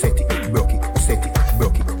it, set it, broke it, set it,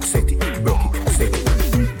 broke it, set it, broke it, set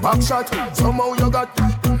it. Back shot, somehow you got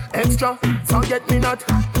extra, forget me not.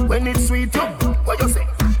 When it's sweet, you, what you say?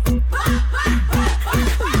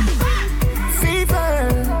 Fever,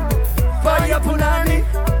 fire punani.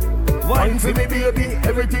 Wine for me baby,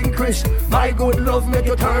 everything crisp. My good love make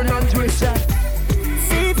you turn and twist.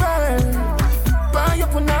 Fever, fire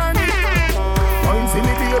punani. Wine for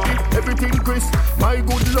me baby, everything crisp. My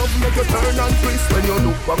good love make you turn and twist. When you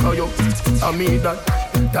look back at you, I mean that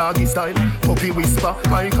doggy style, puppy whisper.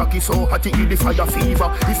 My cocky so hot it give the fire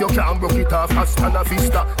fever. If you can't broke it off, hasta la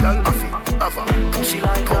vista. Girl, afi, ava, pussy,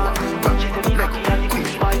 power, leg,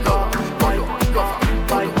 quick, lower, follow, lover,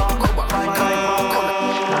 cover.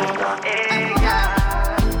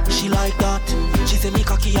 She like that. She say me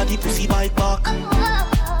cocky at the pussy bite back.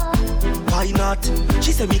 Why not?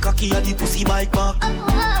 She say me cocky at the pussy bite back.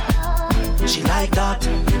 She like that.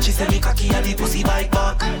 She say me cocky at the pussy bite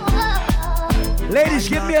back. Ladies,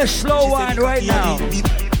 give me a slow one right now.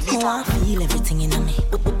 You want to feel everything in me.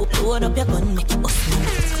 Load up your gun, make it bust me.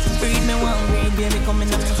 Breathe me one, breathe, baby, come in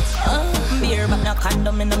me. Beer, but no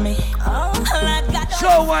condom in me.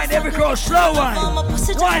 Slow wine, every girl, slow wine.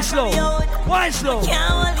 Wine slow, wine slow.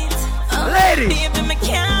 Ladies. Baby, me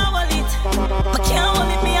can't hold it. Me can't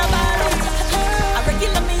hold it, me a bad.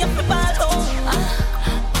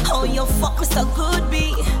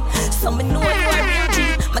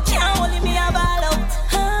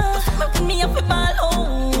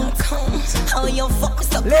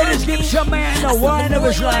 gives a man the wine of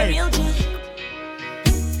his life.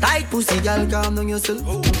 Tight pussy, girl, calm down yourself.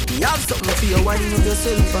 You have something for your wine of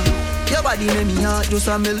yourself. Your body make me heart just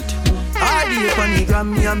a melt. All the up on the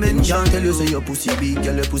gram, me a mention. Tell you say your pussy big,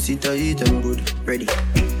 girl, your pussy tight and good. Ready?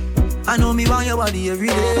 I know me want your body every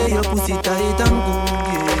day. Your pussy tight and good,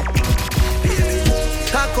 yeah.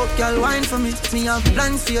 Cock up, girl, wine for me. Me have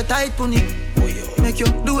plans for your tight pony. Make you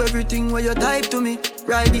do everything where you type to me.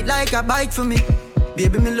 Ride it like a bike for me.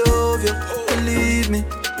 Baby, me love you, believe me.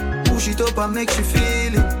 Push it up and make she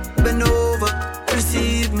feel it. Bend over,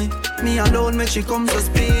 receive me. Me alone make she come so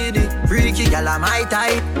speedy. Freaky girl, I'm my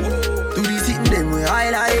type. Do the sitting them way I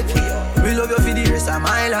like. Me love you for the rest of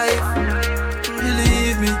my life.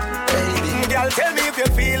 Believe me, baby. Girl, tell me if you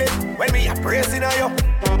feel it when me a praising on you.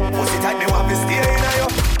 Pussy tight, me want to stay in on you.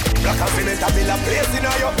 Black and cement, I build a place in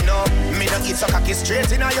on you. No, me don't eat so cocky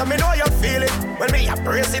straight in on you. Me know you feel it when me a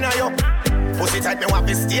praising on you. Pussy tight, me want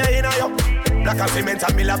to stay in on you. Black and cement,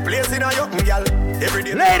 I build a place in on you. Girl, every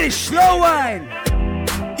day. Ladies, slow wine.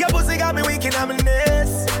 Your pussy got me weak in my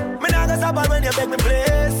knees. Me not gonna stop when you beg me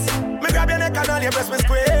place. Me grab your neck and all your breast me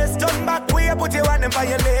squeeze. Turn back way you put your hand by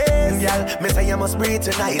your legs. Girl, me say you must breathe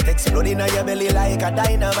tonight. Exploding on your belly like a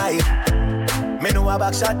dynamite. Me know a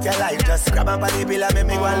back shot your life. Just grab on body bill and make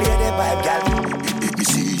me go and lay the pipe, girl. Let me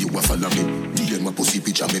see you a follow me. DM my pussy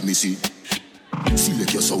picture make me see. See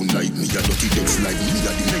like you sound like me. A dirty text like me.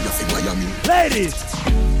 A the mayor for Miami. Ladies,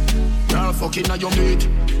 you're fucking on your mate.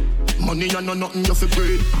 Money and no nothing you fi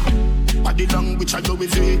breed. Body language I do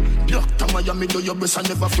with it. Doctor Miami do your breast and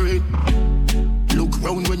never afraid. Look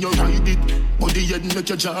round when you ride it. Body head make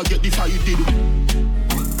your jaw get divided.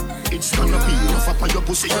 It's gonna be rough up on your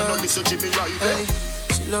pussy. You know listen to me right. Hey,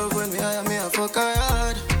 she love when me I fuck her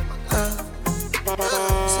hard.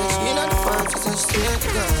 Say she not the fun, she said she ain't the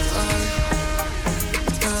girl.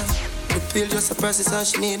 The pill just a process and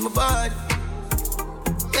she need my body.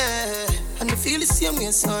 Yeah, and I feel the same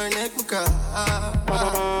way so her neck me cry.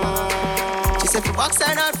 She said for box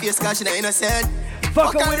her in her face cause she not innocent.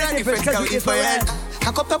 Fuck her with a difference cause we different.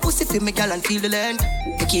 Cock up her pussy for me girl and feel the length.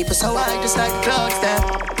 Me keep her so high just like the clouds there.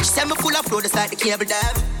 She said me full of flow just like the cable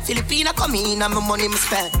dam. Filipina come in and my money me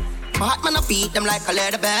spend. My heart man I beat them like a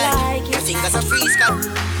leather bag. My fingers are freeze cut.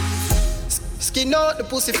 Skin out the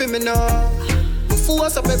pussy for me now.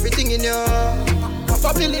 Force up everything in you. Pop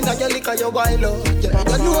a pill in your liquor you wild up. Yeah,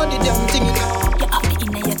 you know the damn thing in you. You have it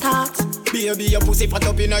in your thoughts. Baby, your pussy fat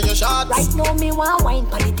up in your shots. Right now me want wine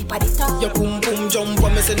pa the tip of the top. Your boom boom jump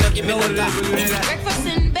when me say no give me no that. Breakfast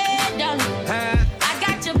in bed done. I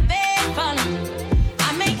got your bed fun.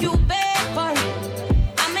 I make you bed fun.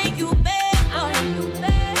 I make you bed fun.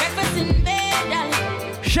 Breakfast in bed done.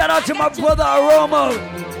 Shout out to my brother Aroma.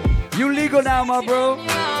 You legal now, my bro.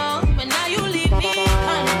 But now you leave me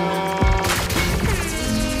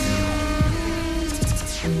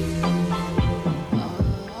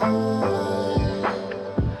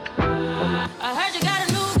I heard you got a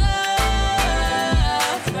new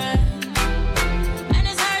girlfriend, and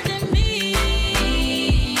it's hurting me.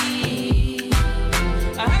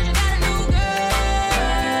 I heard you got a new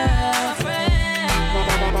girlfriend,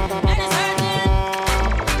 and it's hurting.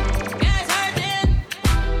 Yeah, it's hurting.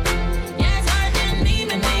 Yeah, it's hurting me.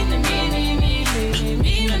 Yeah,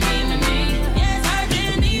 it's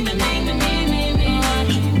hurting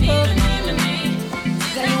me.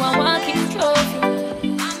 Girl, you a walking trophy.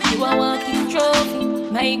 You a walking trophy.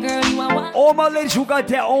 My girl, you a walking. All my ladies who got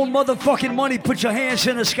their own motherfucking money, put your hands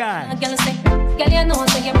in the sky. Girl, say, girl, you know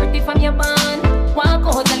say you're pretty from your band. Walk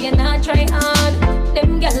out, girl, you not try hard.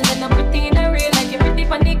 Them girls that not pretty in a real life. You're pretty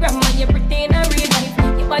from the gram and you're pretty in a real life.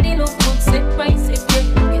 Your body look good, set right, set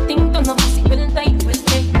yeah. You think don't know pussy well tight, well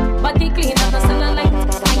yeah. Body clean and a cellulite,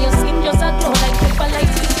 and your skin just a glow like pepper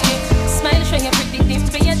light. Yeah. Smile, show your pretty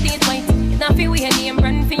dimple, your teeth white. You not feel weird, name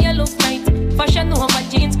brand for your look right. Fashion over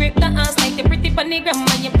jeans, grip the ass like you're pretty from the gram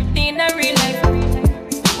and you're pretty in a real life.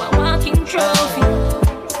 You a walking trophy.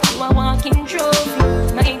 You a walking trophy.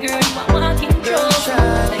 My girl, you a walking trophy.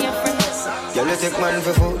 Tell your friends. Y'all take man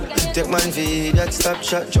for food, take man for that stop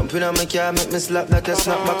shot. Jumping on my car, make me slap that a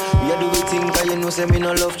snap back. We a do we think, cause you know say me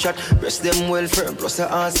no love chat. Breast them well firm, plus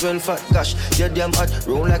the ass well fat. Gosh, you're damn hot,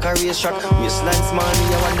 roll like a race track. Waistline small,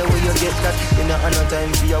 me I wonder where you get that. You know no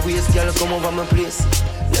time for your waist, girl, come over my place.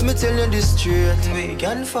 Let me tell you this straight. We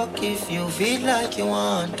can fuck if you feel like you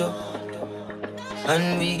want to.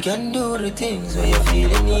 And we can do the things where you feel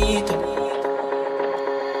you need to.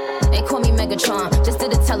 They call me Megatron, just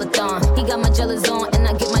did a telethon. He got my jealous on, and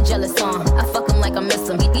I get my jealous on. I fuck him like I miss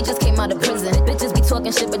him. He just came out of prison. Bitches be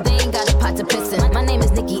talking shit, but they ain't got a pot to piss in. My name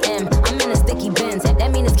is Nikki M. I'm in a sticky Benz.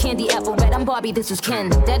 That mean it's candy apple red. I'm Barbie, this is Ken.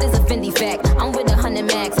 That is a Fendi fact. I'm with 100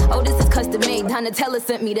 max. Oh, this is custom made. Donatella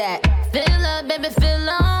sent me that. Fill up, baby, fill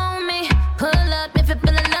on me. Pull up if you're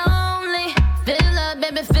feeling lonely. Fill up,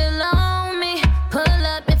 baby, fill on me. Pull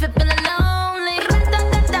up if you're feeling lonely.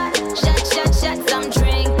 Shots, I'm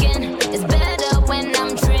drinking. It's better when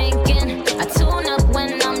I'm drinking. I tune up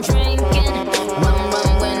when I'm drinking. Rum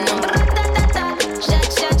when I'm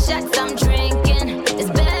shots, I'm drinking. It's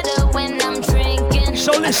better when I'm drinking.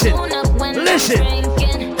 So listen, listen.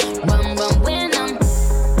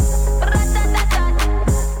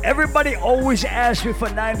 Everybody always asks me for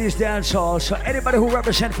 90s dancehall, so anybody who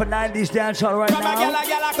represent for 90s dancehall right now.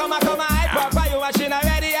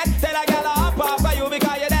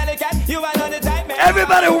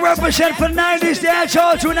 Everybody who represent for 90s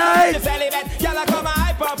dancehall tonight.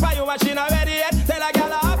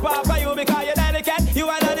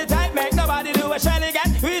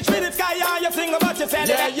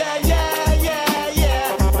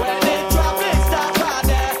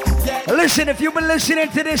 Listen, if you've been listening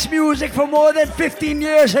to this music for more than 15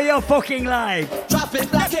 years of your fucking life. Drop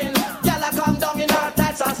it, lock in. Y'all come down in our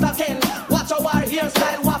tights and stocking. Watch our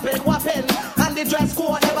hairstyle whopping. And the dress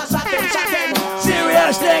code never shocking.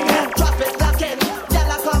 Serious thing. Drop it, lock in.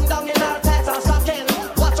 Y'all come down in our tights and stocking.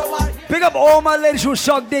 Watch our. Pick up all my ladies who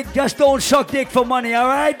suck dick. Just don't suck dick for money,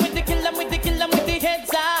 alright? Kill them with the head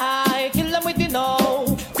side. Kill them with the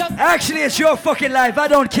no. Actually, it's your fucking life. I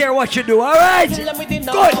don't care what you do, alright? Kill them with the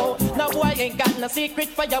no. Good. No boy ain't got no secret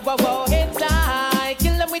for your head side.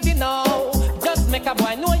 Kill them with the no. Just make a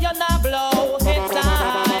boy know you're not blow. Head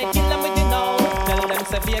side. Kill them with the no. Tell them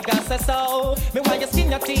say Vegas say so. Me want you skin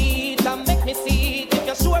your teeth and make me see it. If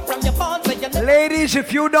you're sure from your phone, say you're ladies,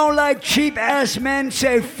 if you don't like cheap ass men,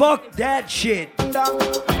 say fuck that shit. If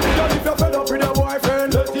you're fed up with your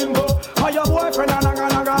boyfriend, let him go. Or your boyfriend,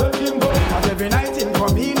 let him go. And every night him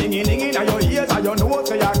come in your ears and your nose,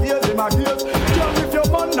 say your ears in my ears. Just if your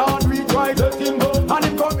man not reach right, let him go. And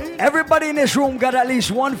him come in. Everybody in this room got at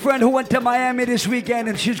least one friend who went to Miami this weekend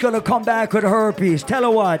and she's gonna come back with herpes. Tell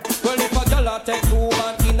her what. Well, if a girl take 2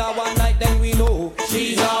 man in a one night, then we know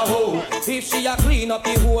she's a hoe. If she a clean up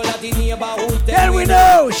the whole of the neighborhood, then we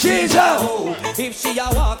know she's a hoe. If she a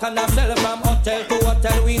walk and a sell from hotel to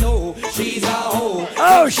hotel, we know she's a hoe.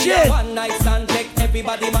 Oh if shit! She a one night stand take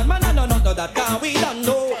everybody man I know not that can we don't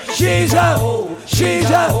know. She's a hoe. She's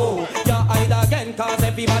a hoe. You hide again cause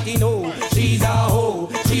everybody know she's a hoe.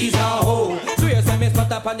 She's a hoe. Swear some is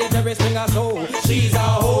put up on the terrace bring a show. She's a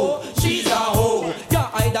hoe. She's a hoe. You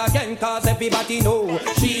hide again cause everybody know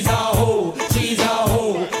she's a hoe. She's a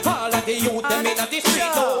hoe. All of the youth them in the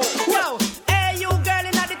street though. Whoa, hey you girl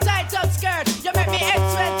in the tight up skirt, you make me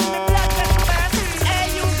sweat to me blood and burn. Hey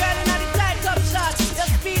you girl in the tight up shorts, you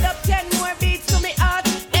speed up 10 more beats to me heart.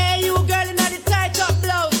 Hey you girl in the tight up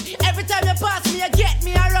blouse, every time you pass me you get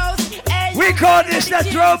me aroused. Hey, we call this the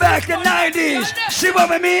throwback to 90s. See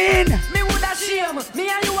what I mean? Me woulda shame, me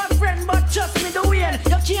and you a friend but trust me the way.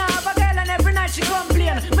 You can't have a girl and every night she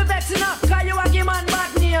complain. Me vexing up cause you a give man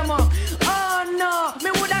bad name. Oh no,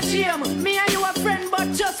 me woulda shame, me and you a friend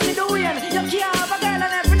but trust me the way. You can't have a girl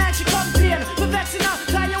and every night she complain. Me vexing up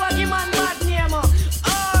cause you a give man bad name.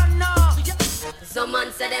 Oh no. Some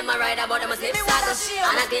man say them a ride about them a slip saddle.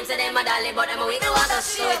 And I claim say them a dolly but them a wiggle waggle.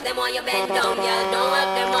 So if them want you bend down, y'all don't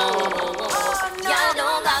help them out. Y'all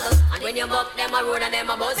don't goggle. And when you buck them a road and them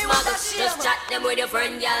a bus muggle. Just chat them with your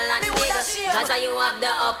friend, y'all and wiggle. Cause you have the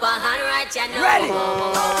upper hand right, you know. Ready.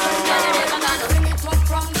 Y'all never gonna bring it up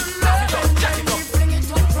from the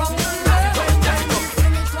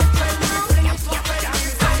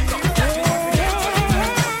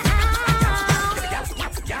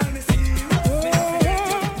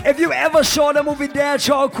If you ever saw the movie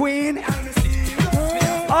Dancehall Queen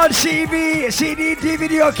on TV, CD,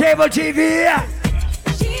 DVD, or cable TV,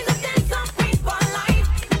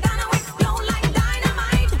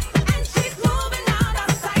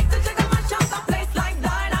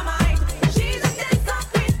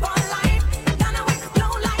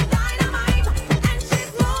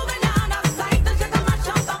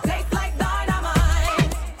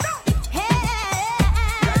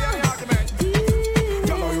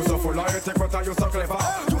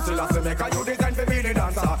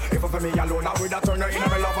 me alone, I would have turned her in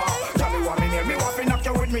a lover. Tell me what me name, me want to knock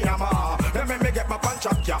you with me hammer. Then me get my punch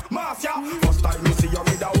up, yeah, mass, yeah. First time me see you,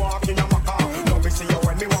 me da walk in a maca. Now me see you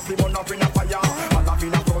when me walk, me burn up in a fire. All up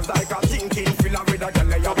in a clothes like a thinking filler with a girl,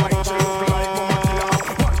 you might she look like mama killer.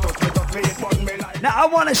 One touch me, it burn me like. Now I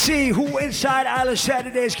want to see who inside Island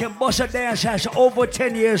Saturdays can bust a dance that's over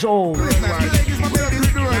 10 years old.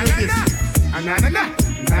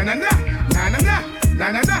 Na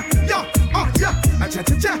na na, yo, oh yeah, cha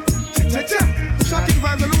cha cha, cha cha. Shocking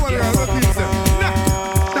vibes all over, I love you, sir.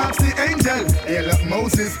 Nah, that's the angel. Hey, look,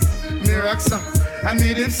 Moses, Miraxa, I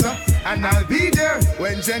need him, sir, and I'll be there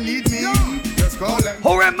when you need me. Just call him.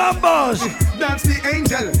 Who remembers? That's the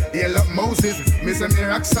angel. Hey, look, Moses, Mr.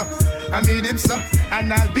 Miraxa, I need him, sir,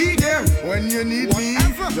 and I'll be there when you need me.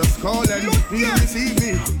 Just call him, he receive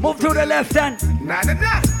me. Move to the left hand. Na na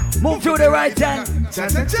na. Move to the right hand. Cha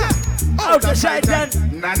cha cha. Out the side hand.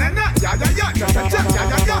 Na na na. Ya ya ya. Cha cha cha. Ya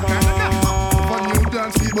ya ya. Na na na. For new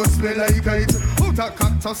dance, we must smell like it. Out of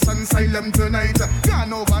cactus and silent tonight.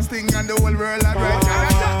 Gone over Sting and the whole world are right. Ya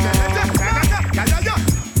ya ya. Ya ya ya.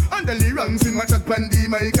 And the lyrics in my chat bandy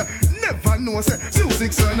mic. Never know say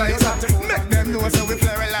music so nice. Make them know say we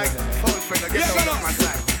play like old friend. Get out my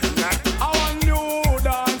side. I want new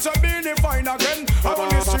dance, I be the fine again. I on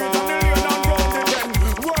the street and the lane and round again.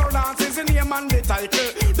 World dance is the name and the title.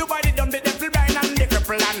 Dubai the dumb, the devil blind and the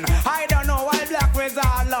cripple and I don't know why black was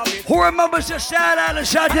all love it. Who remembers the shout out and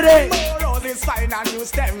shot today? Roses fine and new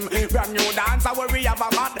stem. Brand new dance, I worry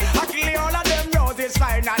about mad. I kill all of them roses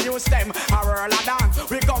fine and new stem. A world of dance,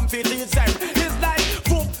 we come to teach them. It's like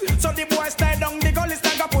poop, so the boys stay down. The girl is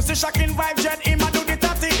like a pussy shocking vibe. Jet him and do the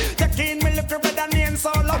tatty. Taking me little red and name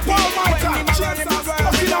so lucky. Paul Michael, I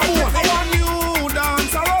want new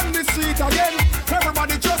dance around the street again.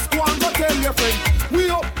 Everybody just go and go tell your friend. We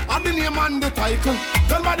up and the name and the title.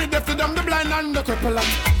 Somebody deaf to them, the blind and the cripple.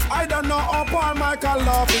 I don't know how Paul Michael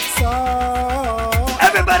love it so.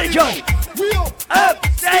 Everybody join. We up,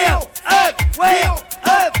 stay up, way up,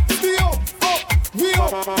 stay up, we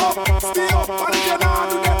up, stay up. And if you're not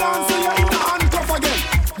do the dance, so you're in the handcuff again.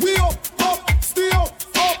 We up, stay up,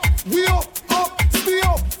 we up, stay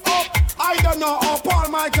up. I don't know how Paul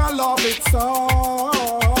Michael love it so.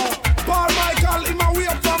 Paul Michael in my way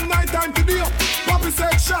up from night time to day. Poppy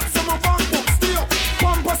said shots some of bank books stay up.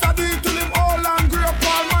 Pampas a deal till him all angry up.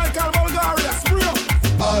 Paul Michael Bulgaria spray up.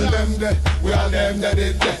 All them there, we all them that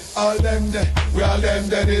did there. All them there, we all them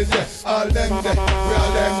that did there. All them there, we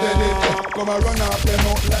all them that did there. Come and run off them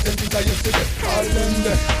out like them think I yesterday. All them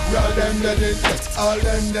there, we all them that did there. All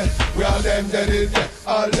them there, we all them that did there.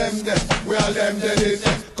 All them there, we all them that did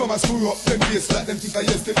there. Come and screw up them face like them think I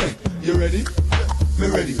yesterday. You ready? Me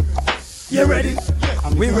ready. You ready?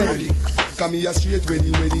 We ready. Come here straight,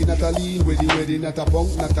 ready, not a lean, ready, not a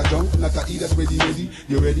punk, not a junk, not a eat, that's ready.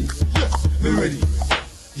 You ready? Yes. Me ready.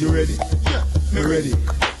 You ready? Yeah. Me ready.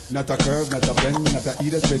 Not a curve, not a bend, not a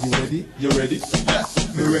eat, that's ready. You ready?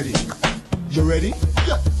 Yes. Me ready. You ready?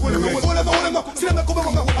 Yeah. Hold on. See them come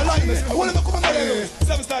on. Alignment. Hold on, come on.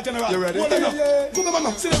 Seven star general. You ready? Hold on. Come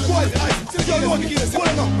on. See them quiet. See them hold the key.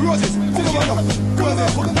 Hold on. Roses. See them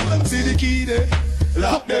on. See the key there.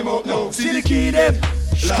 Lock them up now. See the key them.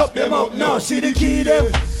 Stop them up now. See the key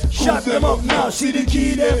them. Shut them up now. See the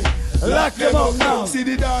key them. Lock them up now. See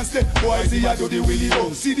the dance there. Boy, see I do the willy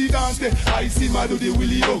bong. See the dance there. I see my do the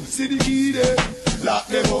willy bong. See the key there. Lock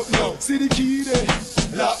them up now. See the key there.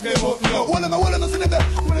 Lock them up now. Hold on, see them there.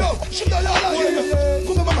 No, shoot the la here.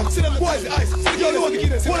 Come on, mama. See them boys, the ice. See the key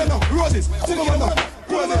there. Hold on now. Roses. See them now.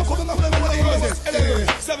 Roses. Come on, Roses.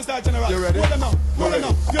 7-star general. You ready? Hold on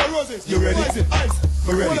now. Yo, Roses. You ready? Ice.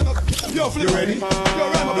 We ready. Yo, Flip. You ready? Yo,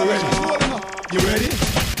 Ram. You ready? Hold on now. You ready?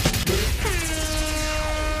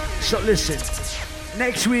 So listen,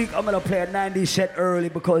 next week I'm gonna play a 90s set early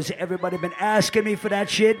because everybody been asking me for that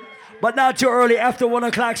shit. But not too early, after 1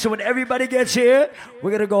 o'clock, so when everybody gets here,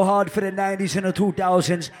 we're gonna go hard for the 90s and the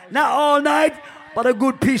 2000s. Not all night, but a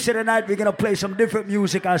good piece of the night. We're gonna play some different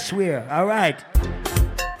music, I swear. All right.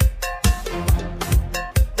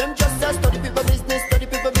 Them just a study people business.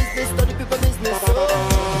 So,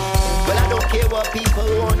 well, I don't care what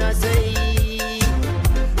people wanna say.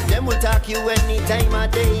 Them will talk you any time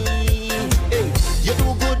of day. Hey, you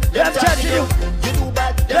do good, them talking you. You do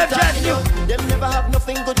bad, them talking you. Them never have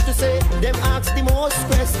nothing good to say. Them ask the most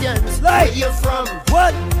questions. Like, where you from?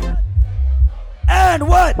 What? And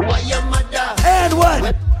what? Why your mother? And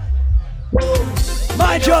what?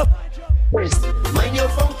 Mind your mind your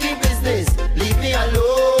funky business. Leave me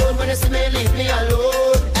alone. When you see me, leave me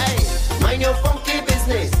alone. Hey, mind your funky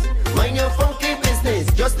business. Mind your funky business.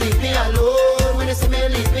 Just leave me alone. When you see me,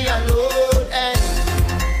 leave me alone. Hey.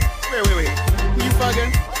 Wait. You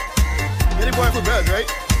again? You're the boy for birds, right?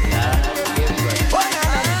 Yeah.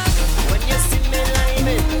 When you see me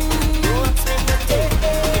liming, don't say nothing.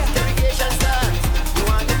 Interrogation starts. You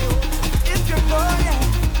want to do? If you know that,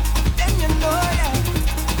 then you know that.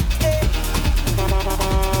 Hey.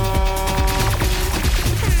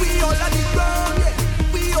 We all on the ground, yeah.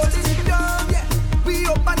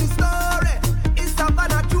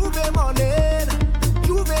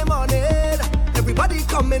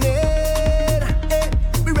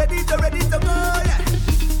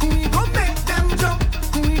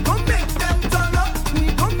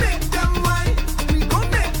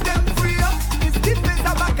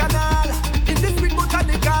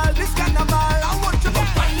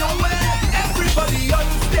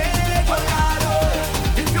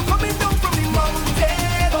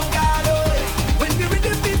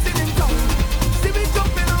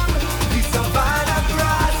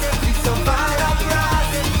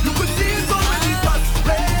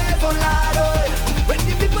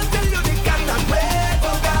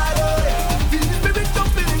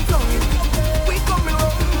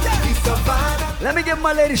 give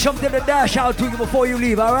my lady something to dash out to you before you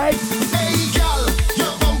leave, alright? Hey, girl,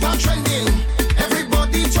 your bumper trending.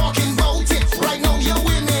 Everybody talking about it. Right now you're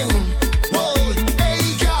winning. Whoa,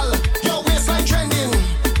 hey, girl, your waistline trending.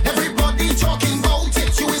 Everybody talking about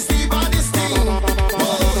it. You is the baddest thing. Whoa,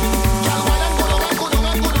 girl, why don't go down and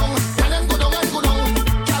go down. Why don't go down and go down.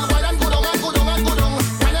 Girl, why don't go down and go down and go down.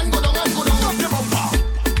 Why don't go down and go down. Stop your bumper.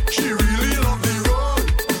 She really love the road.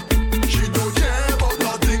 She don't care about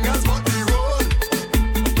nothing else but the road.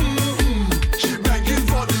 She begging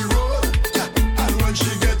for the road. Yeah. And when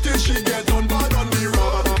she get it, she get on bad on the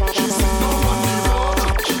road. She sit down on the road.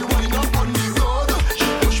 She wind up on the road. She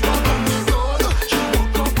push back on the road. She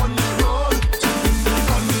walk up on the road.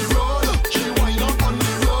 On the road. She wind up on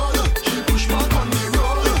the road. She push back on the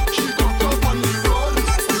road. She walk up on the road.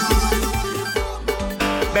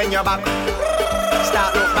 Bend your back.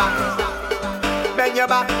 Start look back. Bend your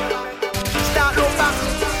back. Start look back.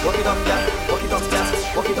 Walk it up, girl. Walk it up, girl.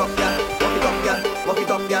 Walk it up, girl. Walk it up, girl. Walk it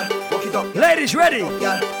up, girl. Walk it up. Ladies, ready?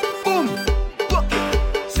 Boom. Walk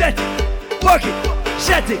it. Set it. Work it.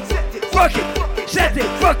 Set it. Work it. Set it.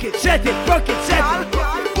 Work it. Set it. Work it. Set it.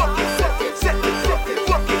 Walk it. Set it. Set it. Set it.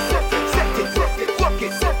 Walk it. Set it. Set it. Set it. Walk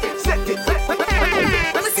it. Set it. Set it.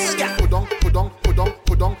 Let me see you, girl. Put on, put on, put on,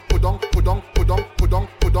 put on, put on, put on, put on, put on,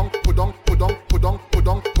 put on, put on, put on, put on, put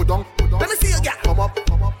on, put on, put on. Let me see you, girl. Come up,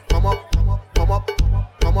 come up, come up, come up, come up,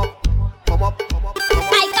 come up, come up.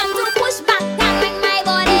 I come to push back and wing my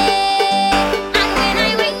body, and when I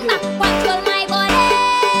wing back, control my body.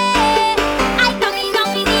 I come in on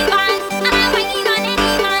the dance, and I wing in on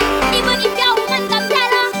any man. Even if your woman come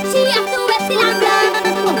tell her, she have to wait till I'm done.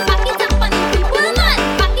 Back it up on the people, man.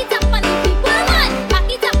 Back it up on the people, man. Back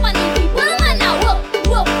it up on the people, man. Now whoop,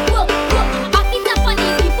 whoop, whoop, whoop. Back it up on the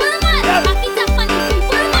people, man. Back it up on the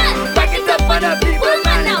people, man. Back it up on the people,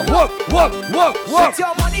 man. Now whoop, whoop, whoop, whoop. Let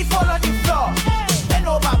your money fall on the floor. Bend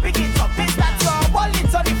over, pick it up. It's that your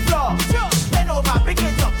wallet's on the floor. Bend over, pick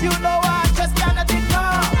it up. You know I just cannot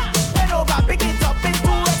ignore. Bend over, pick it up. It's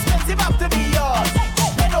too expensive up to be yours.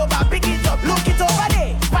 Bend over, pick it up. Look it over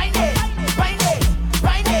there. Find it, find it,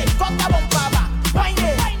 find it. Cock the bumper back. Find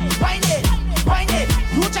it, find it, find it.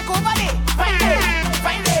 You check over there. Find it,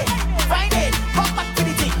 find it, find it. Come back to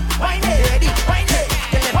the thing. Find it, ready, find it,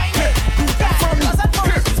 find it. You got formulas and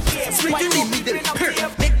formulas. Split in the middle.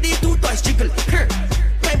 Make the two toys jiggle.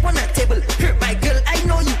 Climb on a table. My girl, I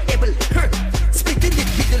know you able. Split in the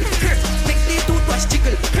middle. Make the two toys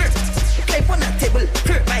jiggle. Climb on a table.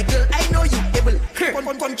 My girl, I know you able.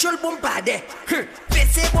 Control bumper there.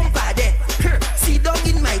 Face bumper there. Sit down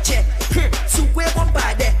in my chair. Super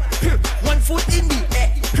bumper there. One foot in the air.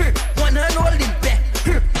 One hand holding back.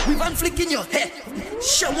 With one flick in your hair.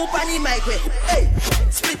 Show up on the mic way. Hey,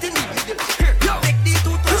 split in the middle. Make the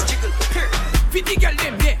two toys jiggle. Fit the girl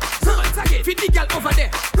them there. Once again, fit the girl over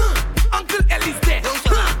there. Uncle Ellie's there.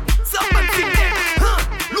 Someone sing there.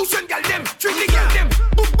 Lucian girl them, trick the girl them.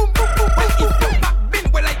 Boom, boom, boom, boom, boom. If you back bend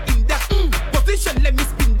well I in that position, let me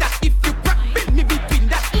spin that. If you crack bend me between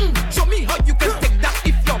that. Show me how you can take that.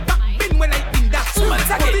 If your back bend well I in that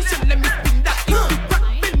position, let me spin that. If you crack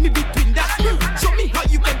bend me between that. Show me how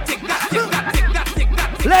you can take that. Take that, take that, take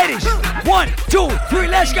that. Ladies, 1, 2, 3,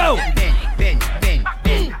 let's go.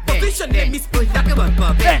 Position, let me spin that.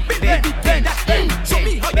 Bend, bend, bend, bend. Show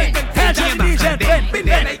me how you can take Hands on the knees and bend, bend,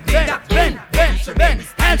 bend, bend, bend, bend.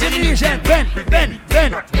 Hands on the knees and bend, bend, bend.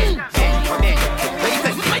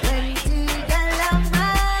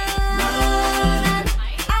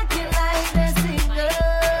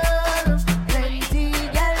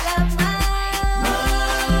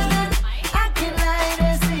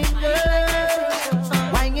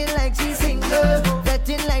 Whining like she's single,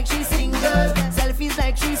 betting like she's single, selfies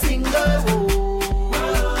like she's single,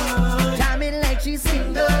 oh. Jamming like she's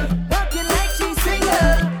single, walking like she's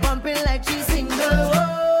single, bumping like she's single,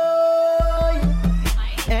 oh.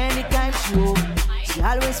 Anytime she home, she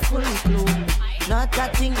always fully clothed, not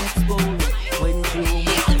that thing exposed when she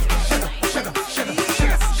home.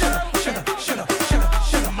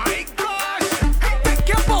 My gosh, take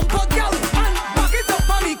your bumper, girl, and back it up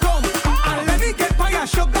on me, come, and let me get by your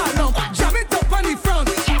sugar lump. Jam it up on the front,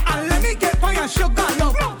 and let me get by your sugar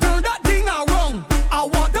lump.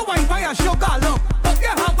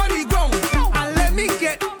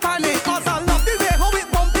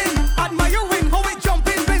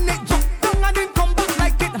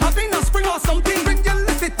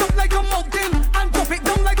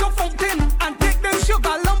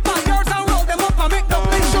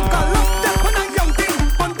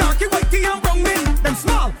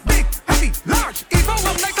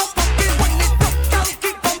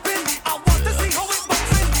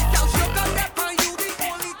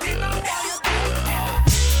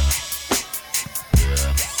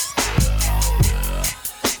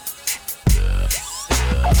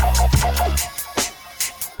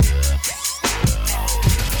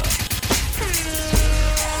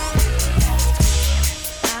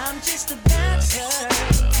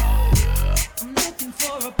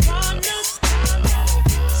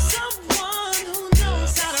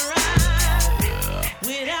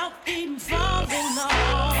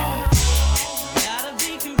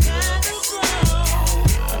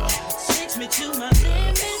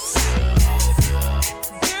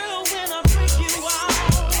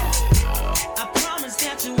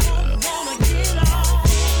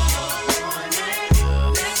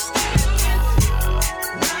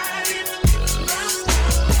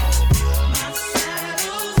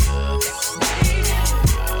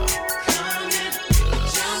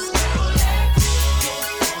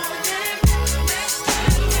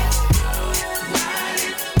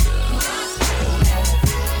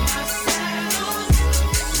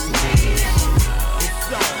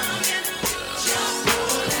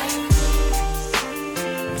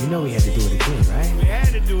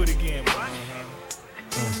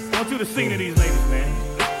 the singing of these ladies, man.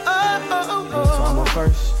 So I'm up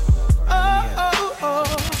first.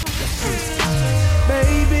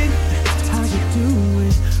 Baby, how you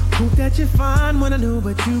doing? Hope that you're fine. Wanna know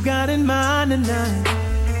what you got in mind tonight.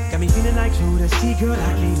 Got me feeling like Joe see, girl,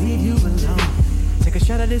 I can't leave you alone. Take a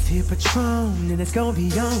shot of this here Patron, and it's gonna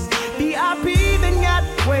be on. VIP then got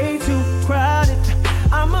way too crowded.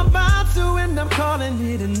 I'm about to end up calling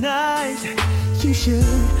it a night. You should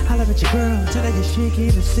holler at your girl, tell her you're shaking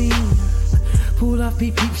the scene. Pull off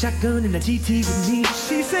peep peep shotgun in the GT with me.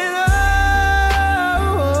 She said,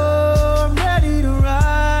 oh, I'm ready to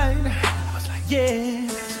ride. I was like, yeah,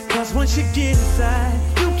 cause once you get inside,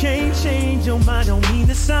 you can't change your mind. Don't mean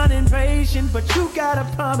to sound impatient, but you gotta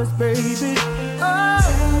promise, baby. Oh,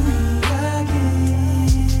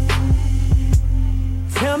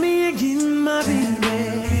 tell me again, my baby.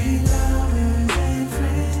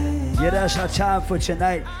 Yeah, that's our time for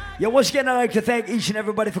tonight. Yo, once again, I'd like to thank each and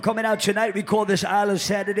everybody for coming out tonight. We call this Island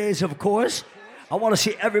Saturdays, of course. I want to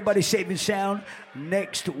see everybody safe and sound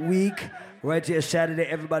next week. Right there, Saturday,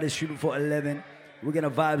 everybody's shooting for 11. We're going to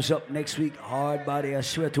vibes up next week. Hard body, I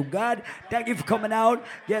swear to God. Thank you for coming out.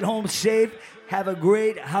 Get home safe. Have a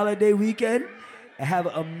great holiday weekend. And have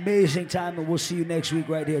an amazing time. And we'll see you next week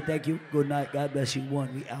right here. Thank you. Good night. God bless you.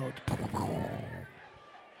 One, we out.